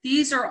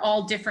 These are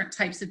all different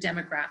types of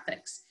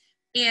demographics.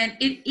 And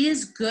it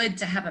is good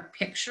to have a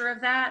picture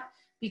of that,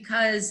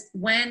 because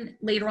when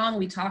later on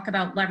we talk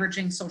about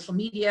leveraging social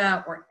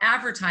media or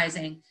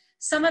advertising,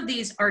 some of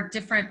these are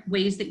different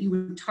ways that you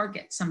would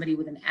target somebody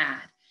with an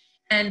ad.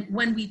 And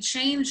when we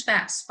change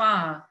that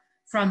spa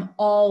from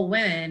all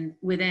women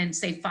within,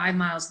 say, 5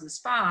 miles of the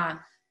spa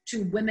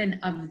to women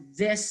of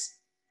this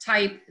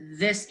type,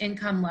 this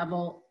income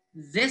level,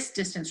 this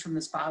distance from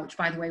the spa, which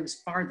by the way was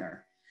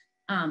farther,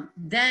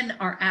 then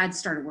our ads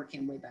started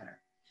working way better.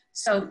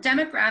 So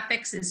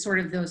demographics is sort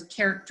of those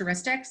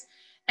characteristics.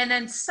 And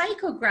then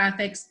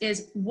psychographics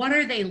is, what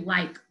are they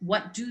like?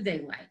 What do they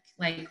like?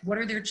 Like, what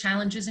are their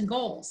challenges and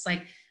goals?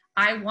 Like,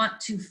 I want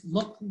to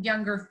look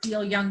younger,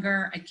 feel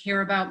younger. I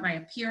care about my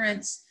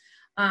appearance,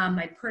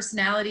 my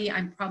personality.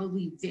 I'm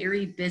probably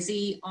very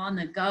busy, on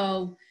the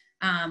go,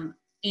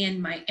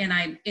 in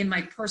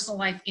my personal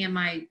life and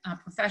my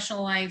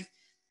professional life.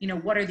 You know,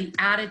 what are the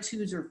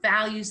attitudes or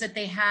values that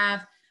they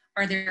have?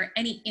 Are there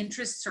any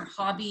interests or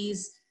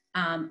hobbies,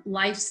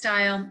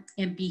 lifestyle,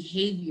 and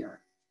behavior?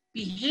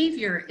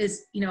 Behavior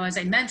is, you know, as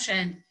I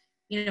mentioned,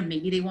 you know,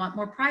 maybe they want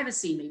more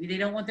privacy. Maybe they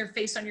don't want their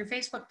face on your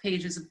Facebook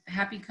page as a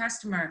happy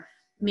customer.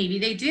 Maybe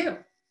they do,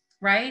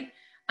 right?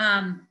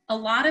 A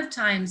lot of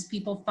times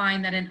people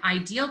find that an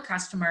ideal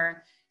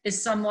customer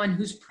is someone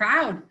who's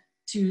proud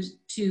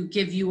to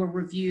give you a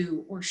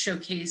review or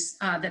showcase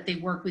that they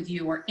work with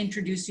you or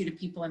introduce you to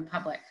people in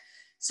public.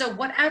 So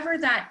whatever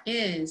that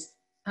is,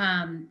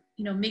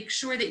 you know, make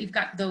sure that you've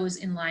got those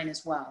in line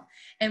as well.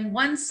 And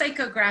one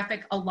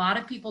psychographic a lot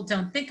of people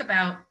don't think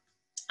about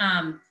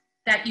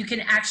that you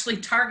can actually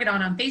target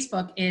on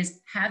Facebook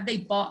is, have they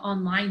bought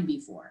online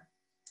before,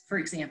 for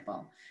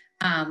example?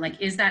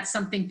 Like, is that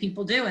something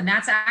people do? And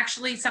that's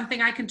actually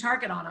something I can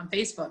target on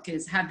Facebook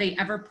is, have they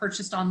ever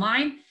purchased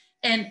online,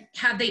 and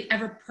have they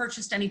ever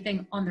purchased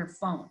anything on their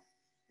phone?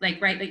 Like,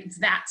 right, like it's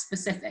that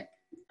specific.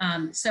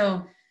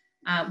 So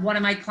one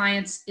of my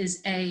clients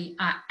is a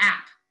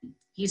app.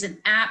 He's an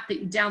app that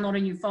you download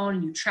on your phone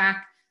and you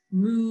track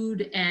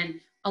mood and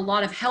a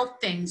lot of health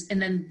things,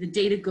 and then the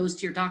data goes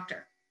to your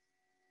doctor.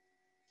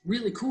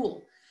 Really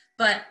cool.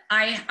 But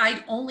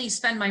I only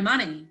spend my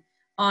money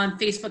on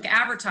Facebook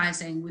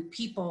advertising with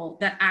people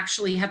that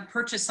actually have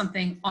purchased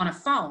something on a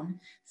phone,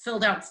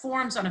 filled out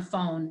forms on a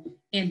phone,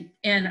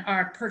 and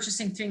are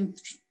purchasing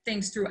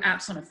things through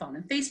apps on a phone.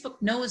 And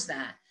Facebook knows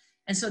that.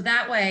 And so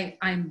that way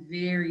I'm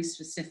very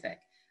specific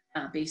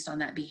based on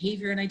that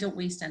behavior, and I don't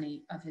waste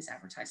any of his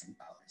advertising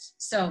dollars.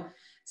 So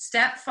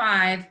step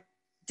 5,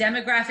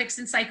 demographics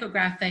and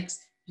psychographics,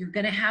 you're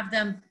going to have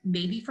them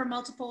maybe for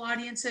multiple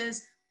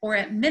audiences, or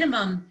at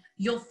minimum,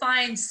 you'll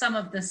find some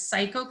of the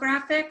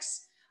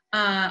psychographics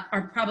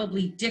are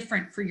probably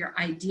different for your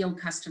ideal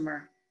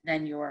customer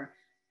than your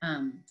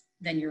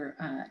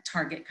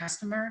target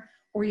customer,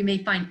 or you may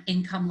find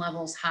income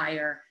levels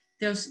higher.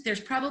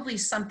 There's probably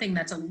something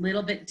that's a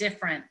little bit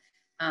different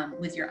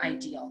with your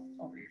ideal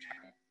over your target.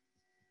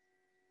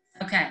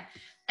 Okay,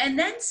 and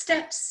then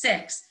step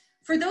 6,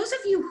 for those of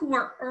you who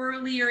are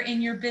earlier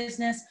in your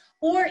business,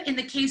 or in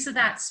the case of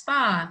that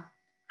spa,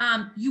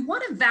 you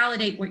want to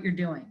validate what you're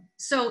doing.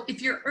 So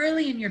if you're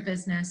early in your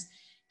business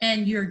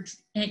and you're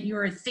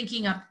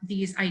thinking up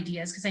these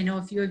ideas, because I know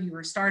a few of you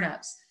are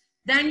startups,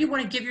 then you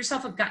want to give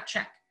yourself a gut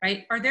check,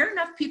 right? Are there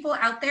enough people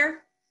out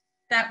there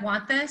that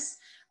want this,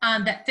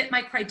 that fit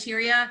my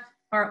criteria,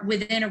 or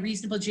within a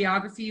reasonable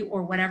geography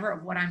or whatever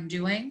of what I'm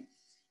doing?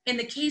 In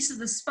the case of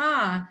the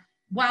spa,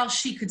 while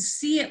she could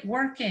see it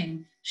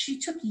working, she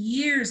took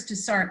years to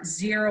start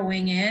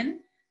zeroing in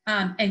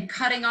and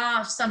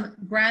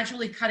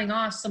gradually cutting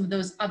off some of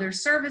those other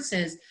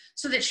services,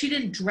 so that she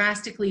didn't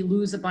drastically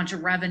lose a bunch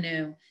of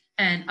revenue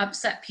and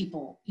upset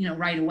people, you know,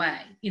 right away.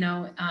 You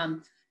know,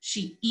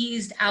 she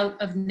eased out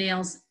of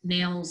nails,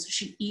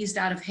 she eased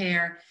out of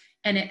hair,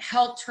 and it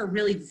helped her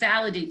really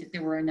validate that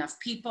there were enough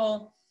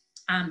people,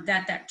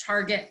 that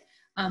target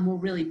will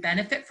really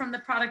benefit from the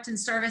product and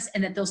service,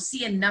 and that they'll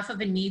see enough of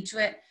a need to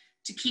it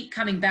to keep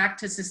coming back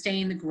to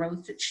sustain the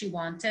growth that she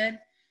wanted.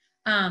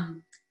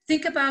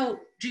 Think about,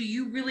 do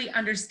you really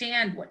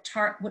understand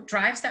what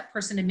drives that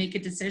person to make a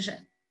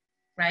decision,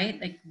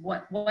 right? Like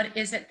what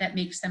is it that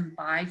makes them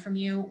buy from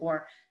you,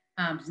 or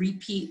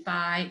repeat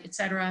buy,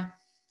 etc.?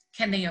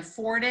 Can they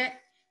afford it?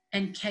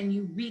 And can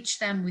you reach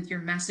them with your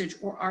message,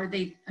 or are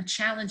they a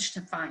challenge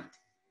to find,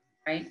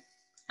 right?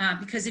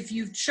 Because if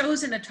you've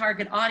chosen a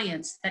target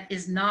audience that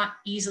is not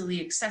easily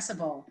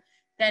accessible,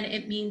 then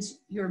it means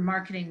your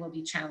marketing will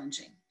be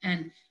challenging,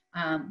 and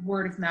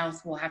word of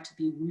mouth will have to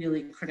be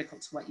really critical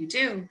to what you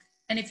do.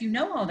 And if you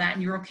know all that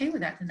and you're okay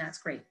with that, then that's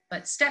great.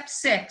 But step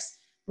 6,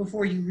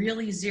 before you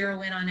really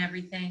zero in on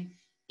everything,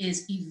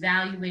 is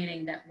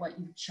evaluating that what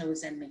you've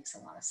chosen makes a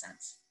lot of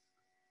sense.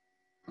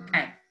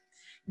 Okay,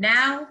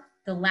 now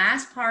the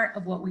last part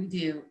of what we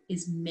do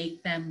is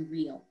make them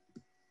real.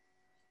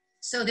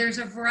 So there's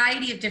a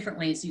variety of different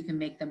ways you can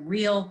make them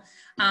real.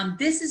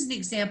 This is an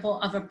example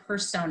of a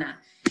persona.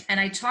 And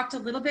I talked a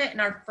little bit in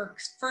our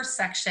first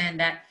section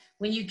that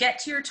when you get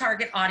to your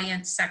target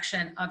audience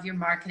section of your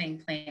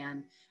marketing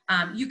plan,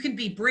 you can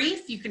be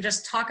brief. You can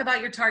just talk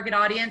about your target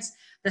audience,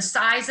 the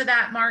size of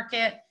that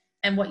market,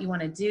 and what you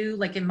want to do.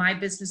 Like in my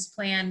business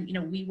plan, you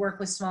know, we work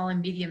with small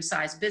and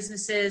medium-sized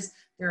businesses.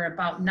 There are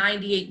about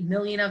 98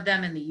 million of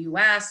them in the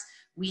US.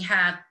 We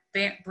have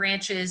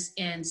branches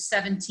in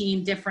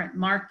 17 different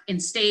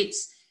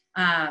states,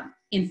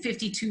 in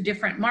 52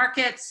 different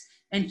markets.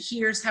 And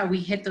here's how we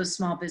hit those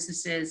small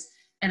businesses.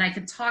 And I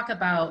could talk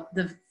about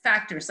the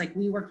factors, like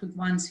we work with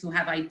ones who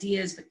have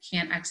ideas but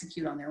can't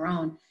execute on their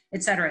own,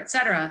 et cetera, et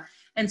cetera.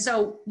 And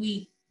so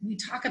we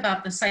talk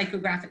about the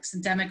psychographics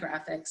and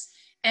demographics.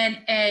 And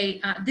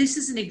this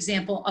is an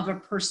example of a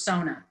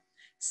persona.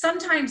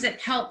 Sometimes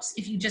it helps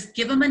if you just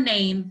give them a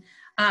name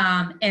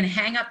and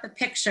hang up the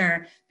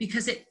picture,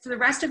 because for the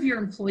rest of your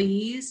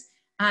employees,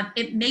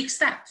 it makes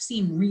that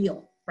seem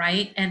real,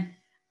 right? And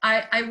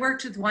I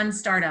worked with one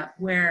startup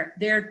where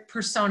their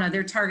persona,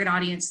 their target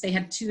audience, they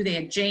had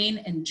Jane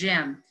and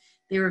Jim.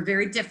 They were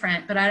very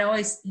different, but I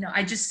always,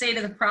 I just say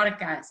to the product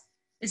guys,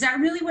 is that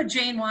really what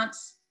Jane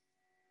wants?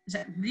 Is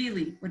that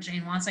really what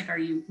Jane wants? Like, are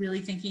you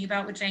really thinking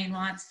about what Jane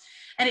wants?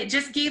 And it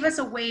just gave us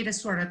a way to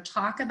sort of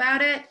talk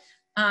about it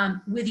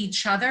with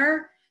each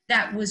other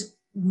that was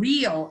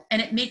real.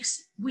 And it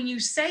makes, when you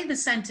say the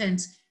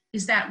sentence,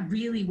 is that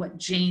really what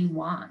Jane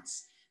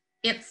wants?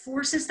 It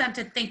forces them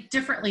to think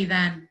differently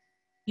than,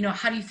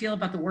 how do you feel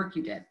about the work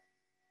you did?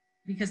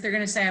 Because they're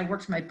going to say, I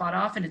worked my butt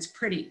off and it's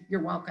pretty,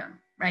 you're welcome,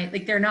 right?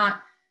 Like they're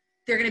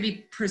they're going to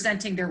be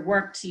presenting their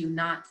work to you,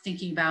 not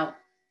thinking about,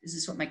 is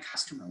this what my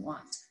customer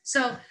wants?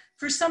 So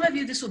for some of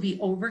you, this will be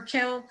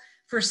overkill.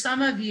 For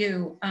some of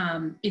you,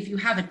 if you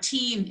have a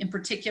team in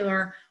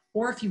particular,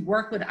 or if you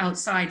work with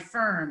outside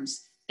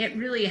firms, it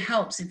really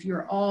helps if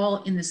you're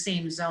all in the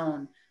same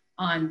zone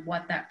on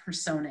what that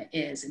persona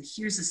is. And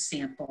here's a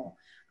sample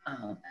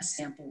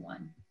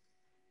one.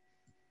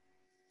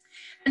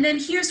 And then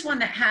here's one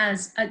that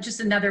has just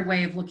another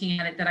way of looking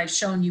at it that I've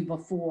shown you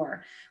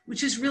before,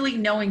 which is really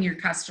knowing your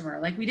customer.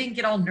 Like, we didn't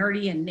get all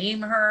nerdy and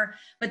name her,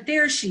 but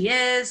there she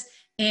is,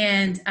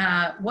 and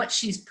what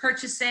she's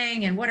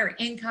purchasing and what her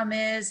income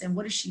is and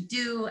what does she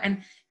do,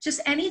 and just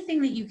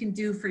anything that you can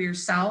do for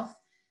yourself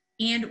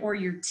and or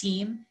your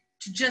team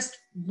to just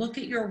look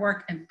at your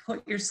work and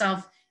put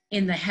yourself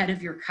in the head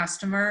of your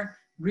customer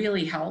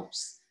really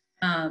helps.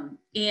 And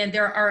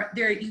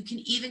you can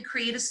even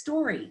create a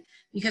story,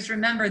 because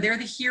remember, they're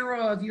the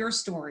hero of your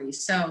story.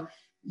 So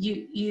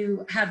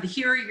you have the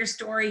hero of your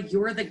story,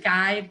 you're the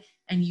guide,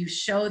 and you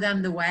show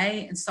them the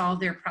way and solve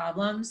their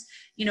problems.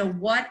 You know,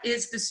 what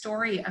is the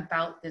story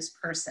about this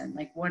person?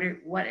 Like, what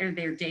are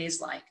their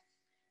days like?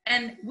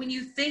 And when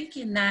you think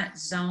in that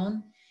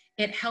zone,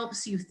 it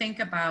helps you think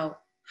about,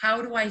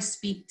 how do I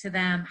speak to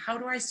them? How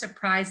do I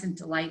surprise and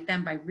delight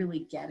them by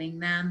really getting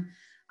them?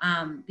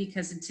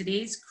 Because in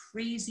today's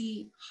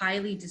crazy,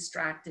 highly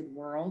distracted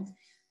world,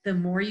 the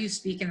more you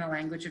speak in the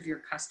language of your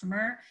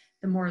customer,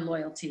 the more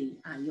loyalty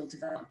you'll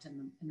develop,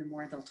 and the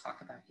more they'll talk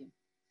about you.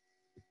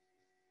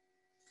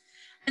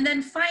 And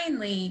then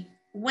finally,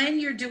 when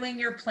you're doing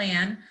your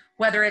plan,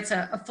 whether it's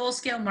a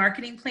full-scale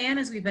marketing plan,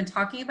 as we've been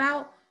talking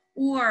about,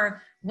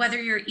 or whether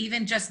you're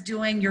even just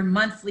doing your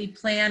monthly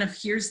plan of,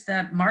 here's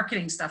the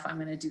marketing stuff I'm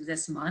going to do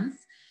this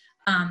month,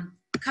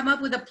 come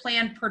up with a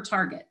plan per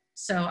target.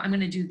 So I'm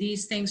going to do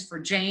these things for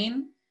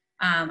Jane.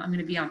 I'm going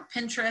to be on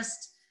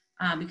Pinterest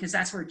because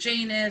that's where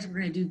Jane is. We're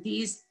going to do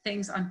these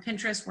things on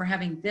Pinterest. We're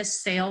having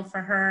this sale for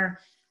her.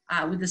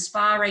 With the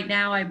spa right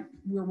now,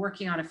 we're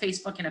working on a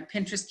Facebook and a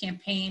Pinterest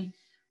campaign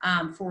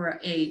for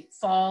a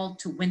fall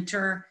to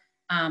winter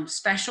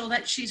special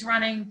that she's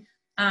running.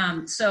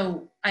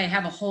 So I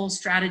have a whole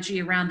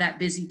strategy around that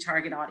busy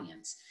target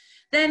audience.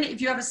 Then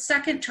if you have a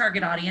second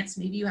target audience,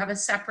 maybe you have a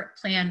separate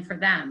plan for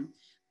them.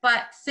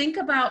 But think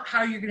about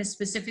how you're going to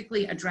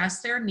specifically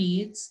address their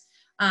needs,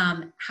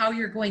 how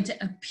you're going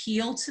to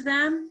appeal to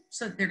them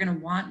so that they're going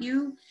to want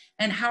you,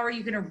 and how are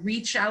you going to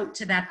reach out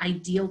to that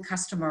ideal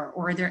customer,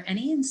 or are there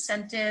any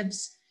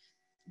incentives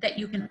that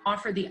you can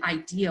offer the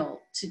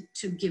ideal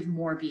to give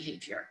more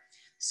behavior?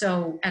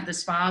 So at the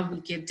spa, we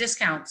give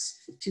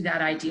discounts to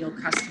that ideal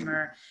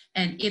customer.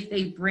 And if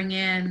they bring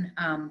in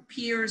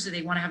peers, or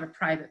they want to have a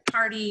private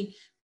party,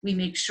 we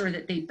make sure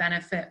that they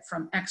benefit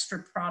from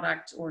extra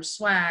product or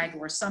swag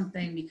or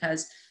something,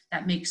 because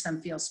that makes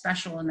them feel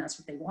special and that's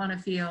what they want to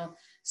feel.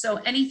 So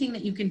anything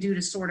that you can do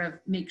to sort of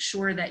make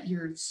sure that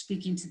you're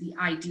speaking to the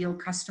ideal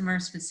customer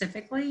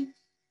specifically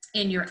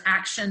in your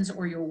actions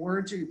or your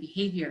words or your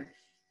behavior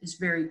is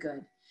very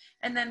good.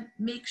 And then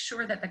make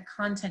sure that the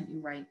content you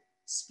write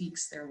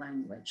speaks their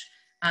language.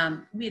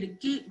 We had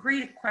a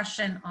great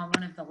question on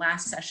one of the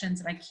last sessions,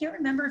 and I can't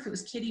remember if it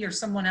was Kinney or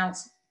someone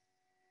else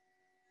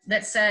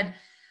that said,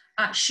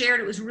 shared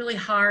it was really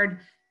hard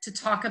to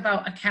talk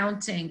about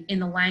accounting in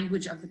the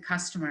language of the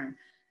customer.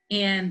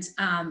 And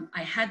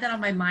I had that on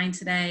my mind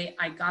today.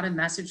 I got a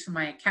message from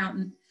my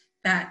accountant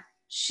that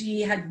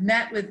she had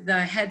met with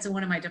the heads of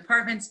one of my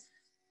departments,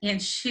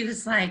 and she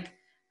was like,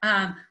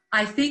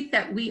 I think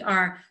that we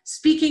are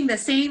speaking the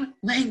same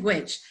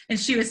language. And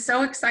she was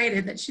so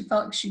excited that she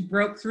felt like she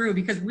broke through,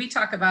 because we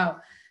talk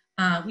about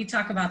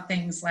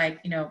things like,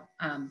 you know,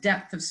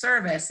 depth of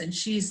service. And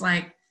she's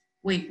like,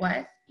 wait,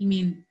 what? You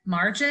mean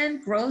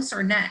margin, gross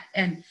or net?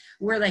 And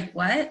we're like,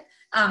 what?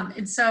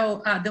 And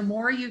so the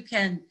more you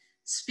can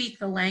speak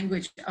the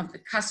language of the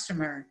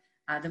customer,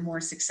 the more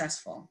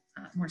successful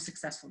the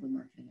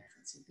marketing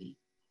efforts will be.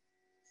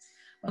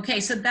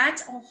 Okay, so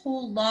that's a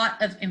whole lot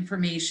of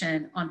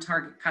information on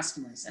target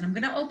customers. And I'm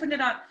going to open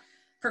it up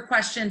for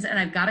questions, and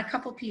I've got a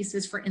couple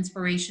pieces for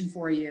inspiration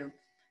for you.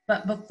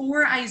 But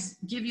before I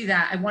give you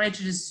that, I wanted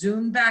to just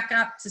zoom back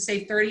up to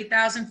say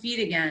 30,000 feet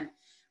again.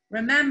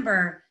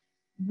 Remember,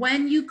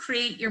 when you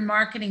create your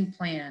marketing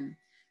plan,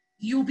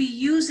 you'll be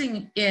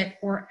using it,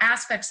 or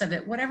aspects of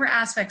it, whatever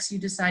aspects you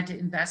decide to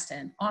invest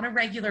in, on a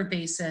regular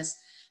basis,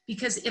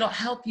 because it'll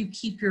help you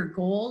keep your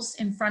goals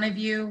in front of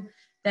you.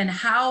 Then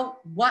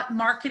what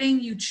marketing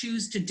you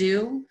choose to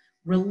do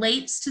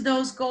relates to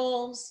those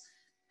goals,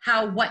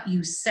 how what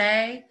you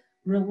say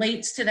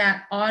relates to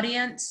that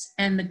audience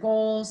and the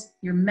goals,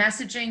 your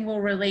messaging will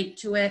relate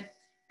to it.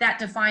 That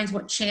defines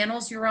what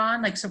channels you're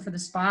on. Like, so for the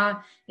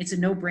spa, it's a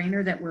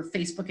no-brainer that we're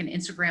Facebook and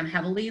Instagram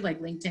heavily,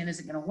 like LinkedIn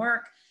isn't gonna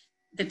work.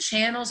 The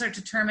channels are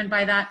determined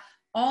by that.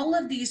 All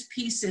of these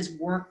pieces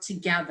work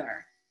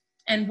together.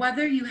 And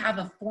whether you have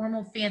a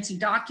formal fancy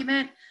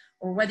document,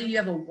 or whether you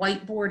have a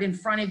whiteboard in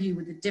front of you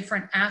with the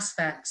different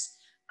aspects,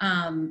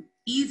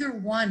 either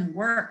one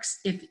works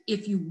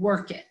if you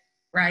work it,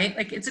 right?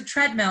 Like, it's a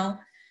treadmill.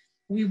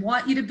 We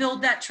want you to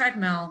build that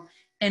treadmill,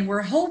 And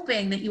we're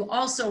hoping that you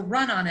also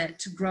run on it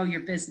to grow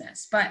your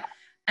business. But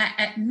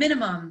at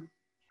minimum,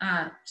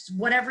 just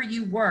whatever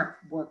you work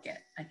it,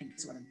 I think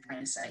is what I'm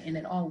trying to say. And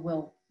it all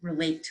will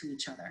relate to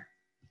each other.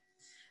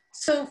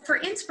 So for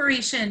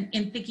inspiration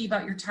in thinking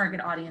about your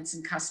target audience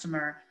and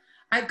customer,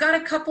 I've got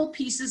a couple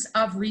pieces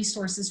of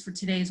resources for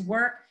today's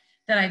work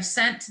that I've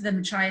sent to the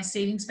Machia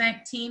Savings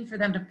Bank team for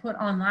them to put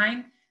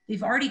online.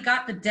 They've already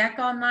got the deck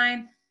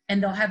online,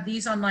 and they'll have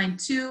these online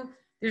too.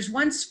 There's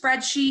one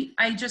spreadsheet.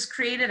 I just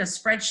created a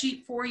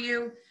spreadsheet for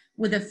you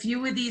with a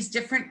few of these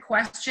different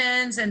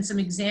questions and some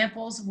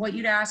examples of what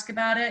you'd ask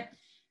about it.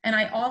 And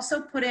I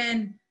also put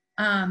in,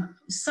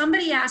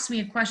 somebody asked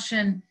me a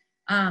question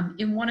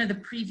in one of the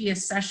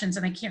previous sessions,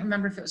 and I can't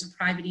remember if it was a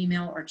private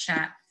email or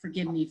chat,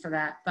 forgive me for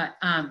that, but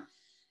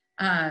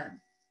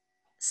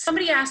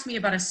somebody asked me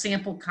about a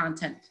sample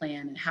content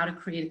plan and how to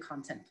create a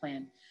content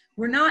plan.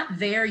 We're not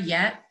there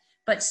yet,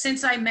 but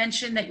since I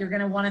mentioned that you're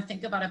going to want to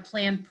think about a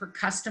plan per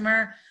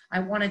customer, I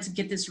wanted to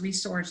get this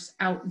resource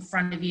out in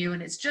front of you.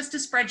 And it's just a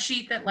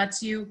spreadsheet that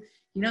lets you,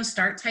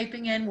 start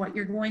typing in what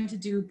you're going to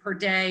do per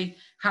day,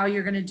 how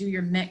you're going to do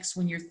your mix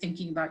when you're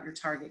thinking about your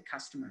target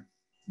customer.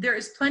 There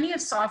is plenty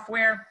of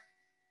software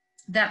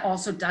that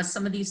also does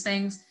some of these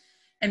things.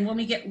 And when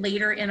we get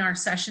later in our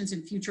sessions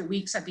in future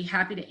weeks, I'd be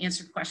happy to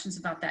answer questions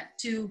about that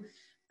too.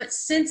 But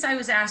since I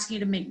was asking you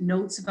to make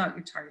notes about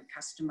your target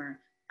customer,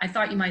 I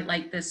thought you might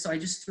like this, so I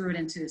just threw it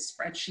into a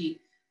spreadsheet,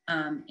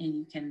 and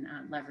you can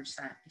leverage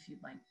that if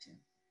you'd like to.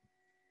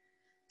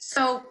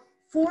 So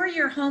for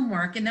your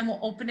homework, and then we'll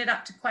open it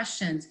up to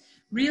questions,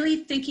 really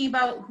thinking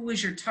about who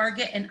is your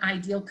target and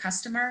ideal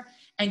customer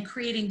and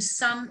creating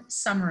some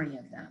summary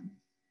of them.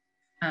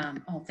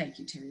 Oh, thank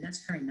you, Terry.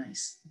 That's very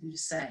nice of you to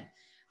say.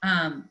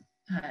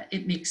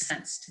 It makes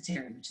sense to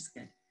Terry, which is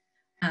good.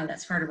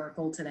 That's part of our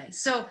goal today.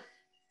 So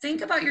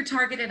think about your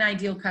target and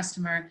ideal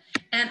customer.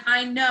 And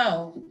I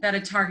know that a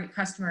target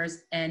customer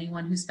is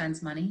anyone who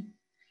spends money.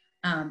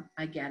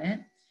 I get it.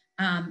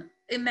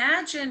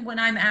 Imagine when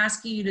I'm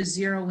asking you to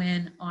zero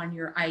in on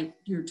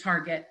your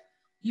target,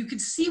 you could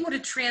see what a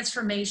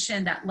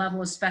transformation that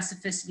level of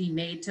specificity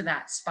made to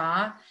that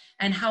spa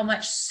and how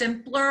much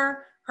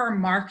simpler her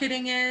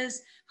marketing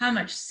is, how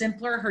much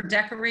simpler her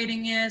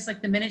decorating is.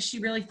 Like the minute she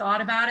really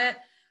thought about it,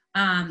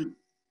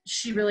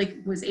 she really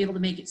was able to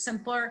make it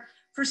simpler.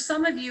 For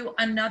some of you,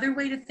 another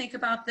way to think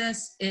about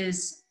this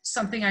is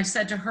something I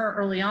said to her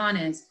early on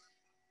is,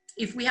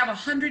 if we have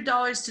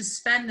 $100 to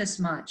spend this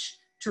much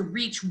to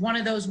reach one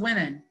of those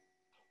women,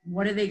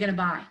 what are they going to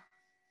buy?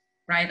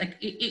 Right?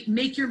 Like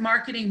make your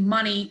marketing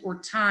money or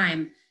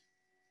time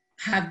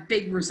have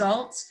big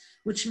results,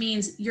 which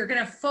means you're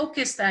going to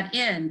focus that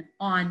in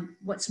on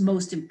what's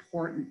most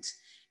important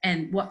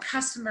and what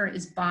customer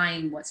is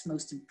buying what's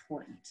most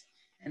important.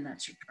 And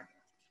that's your target.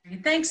 Okay,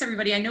 thanks,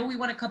 everybody. I know we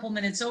went a couple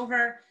minutes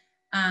over.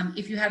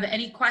 If you have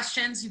any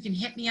questions, you can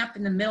hit me up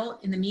in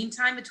the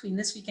meantime, between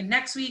this week and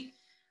next week.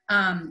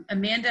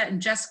 Amanda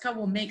and Jessica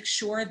will make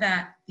sure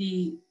that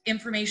the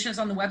information is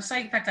on the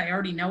website. In fact, I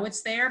already know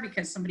it's there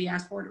because somebody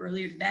asked for it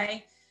earlier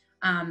today.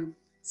 I'm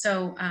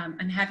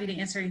happy to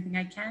answer anything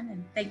I can,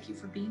 and thank you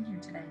for being here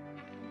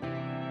today.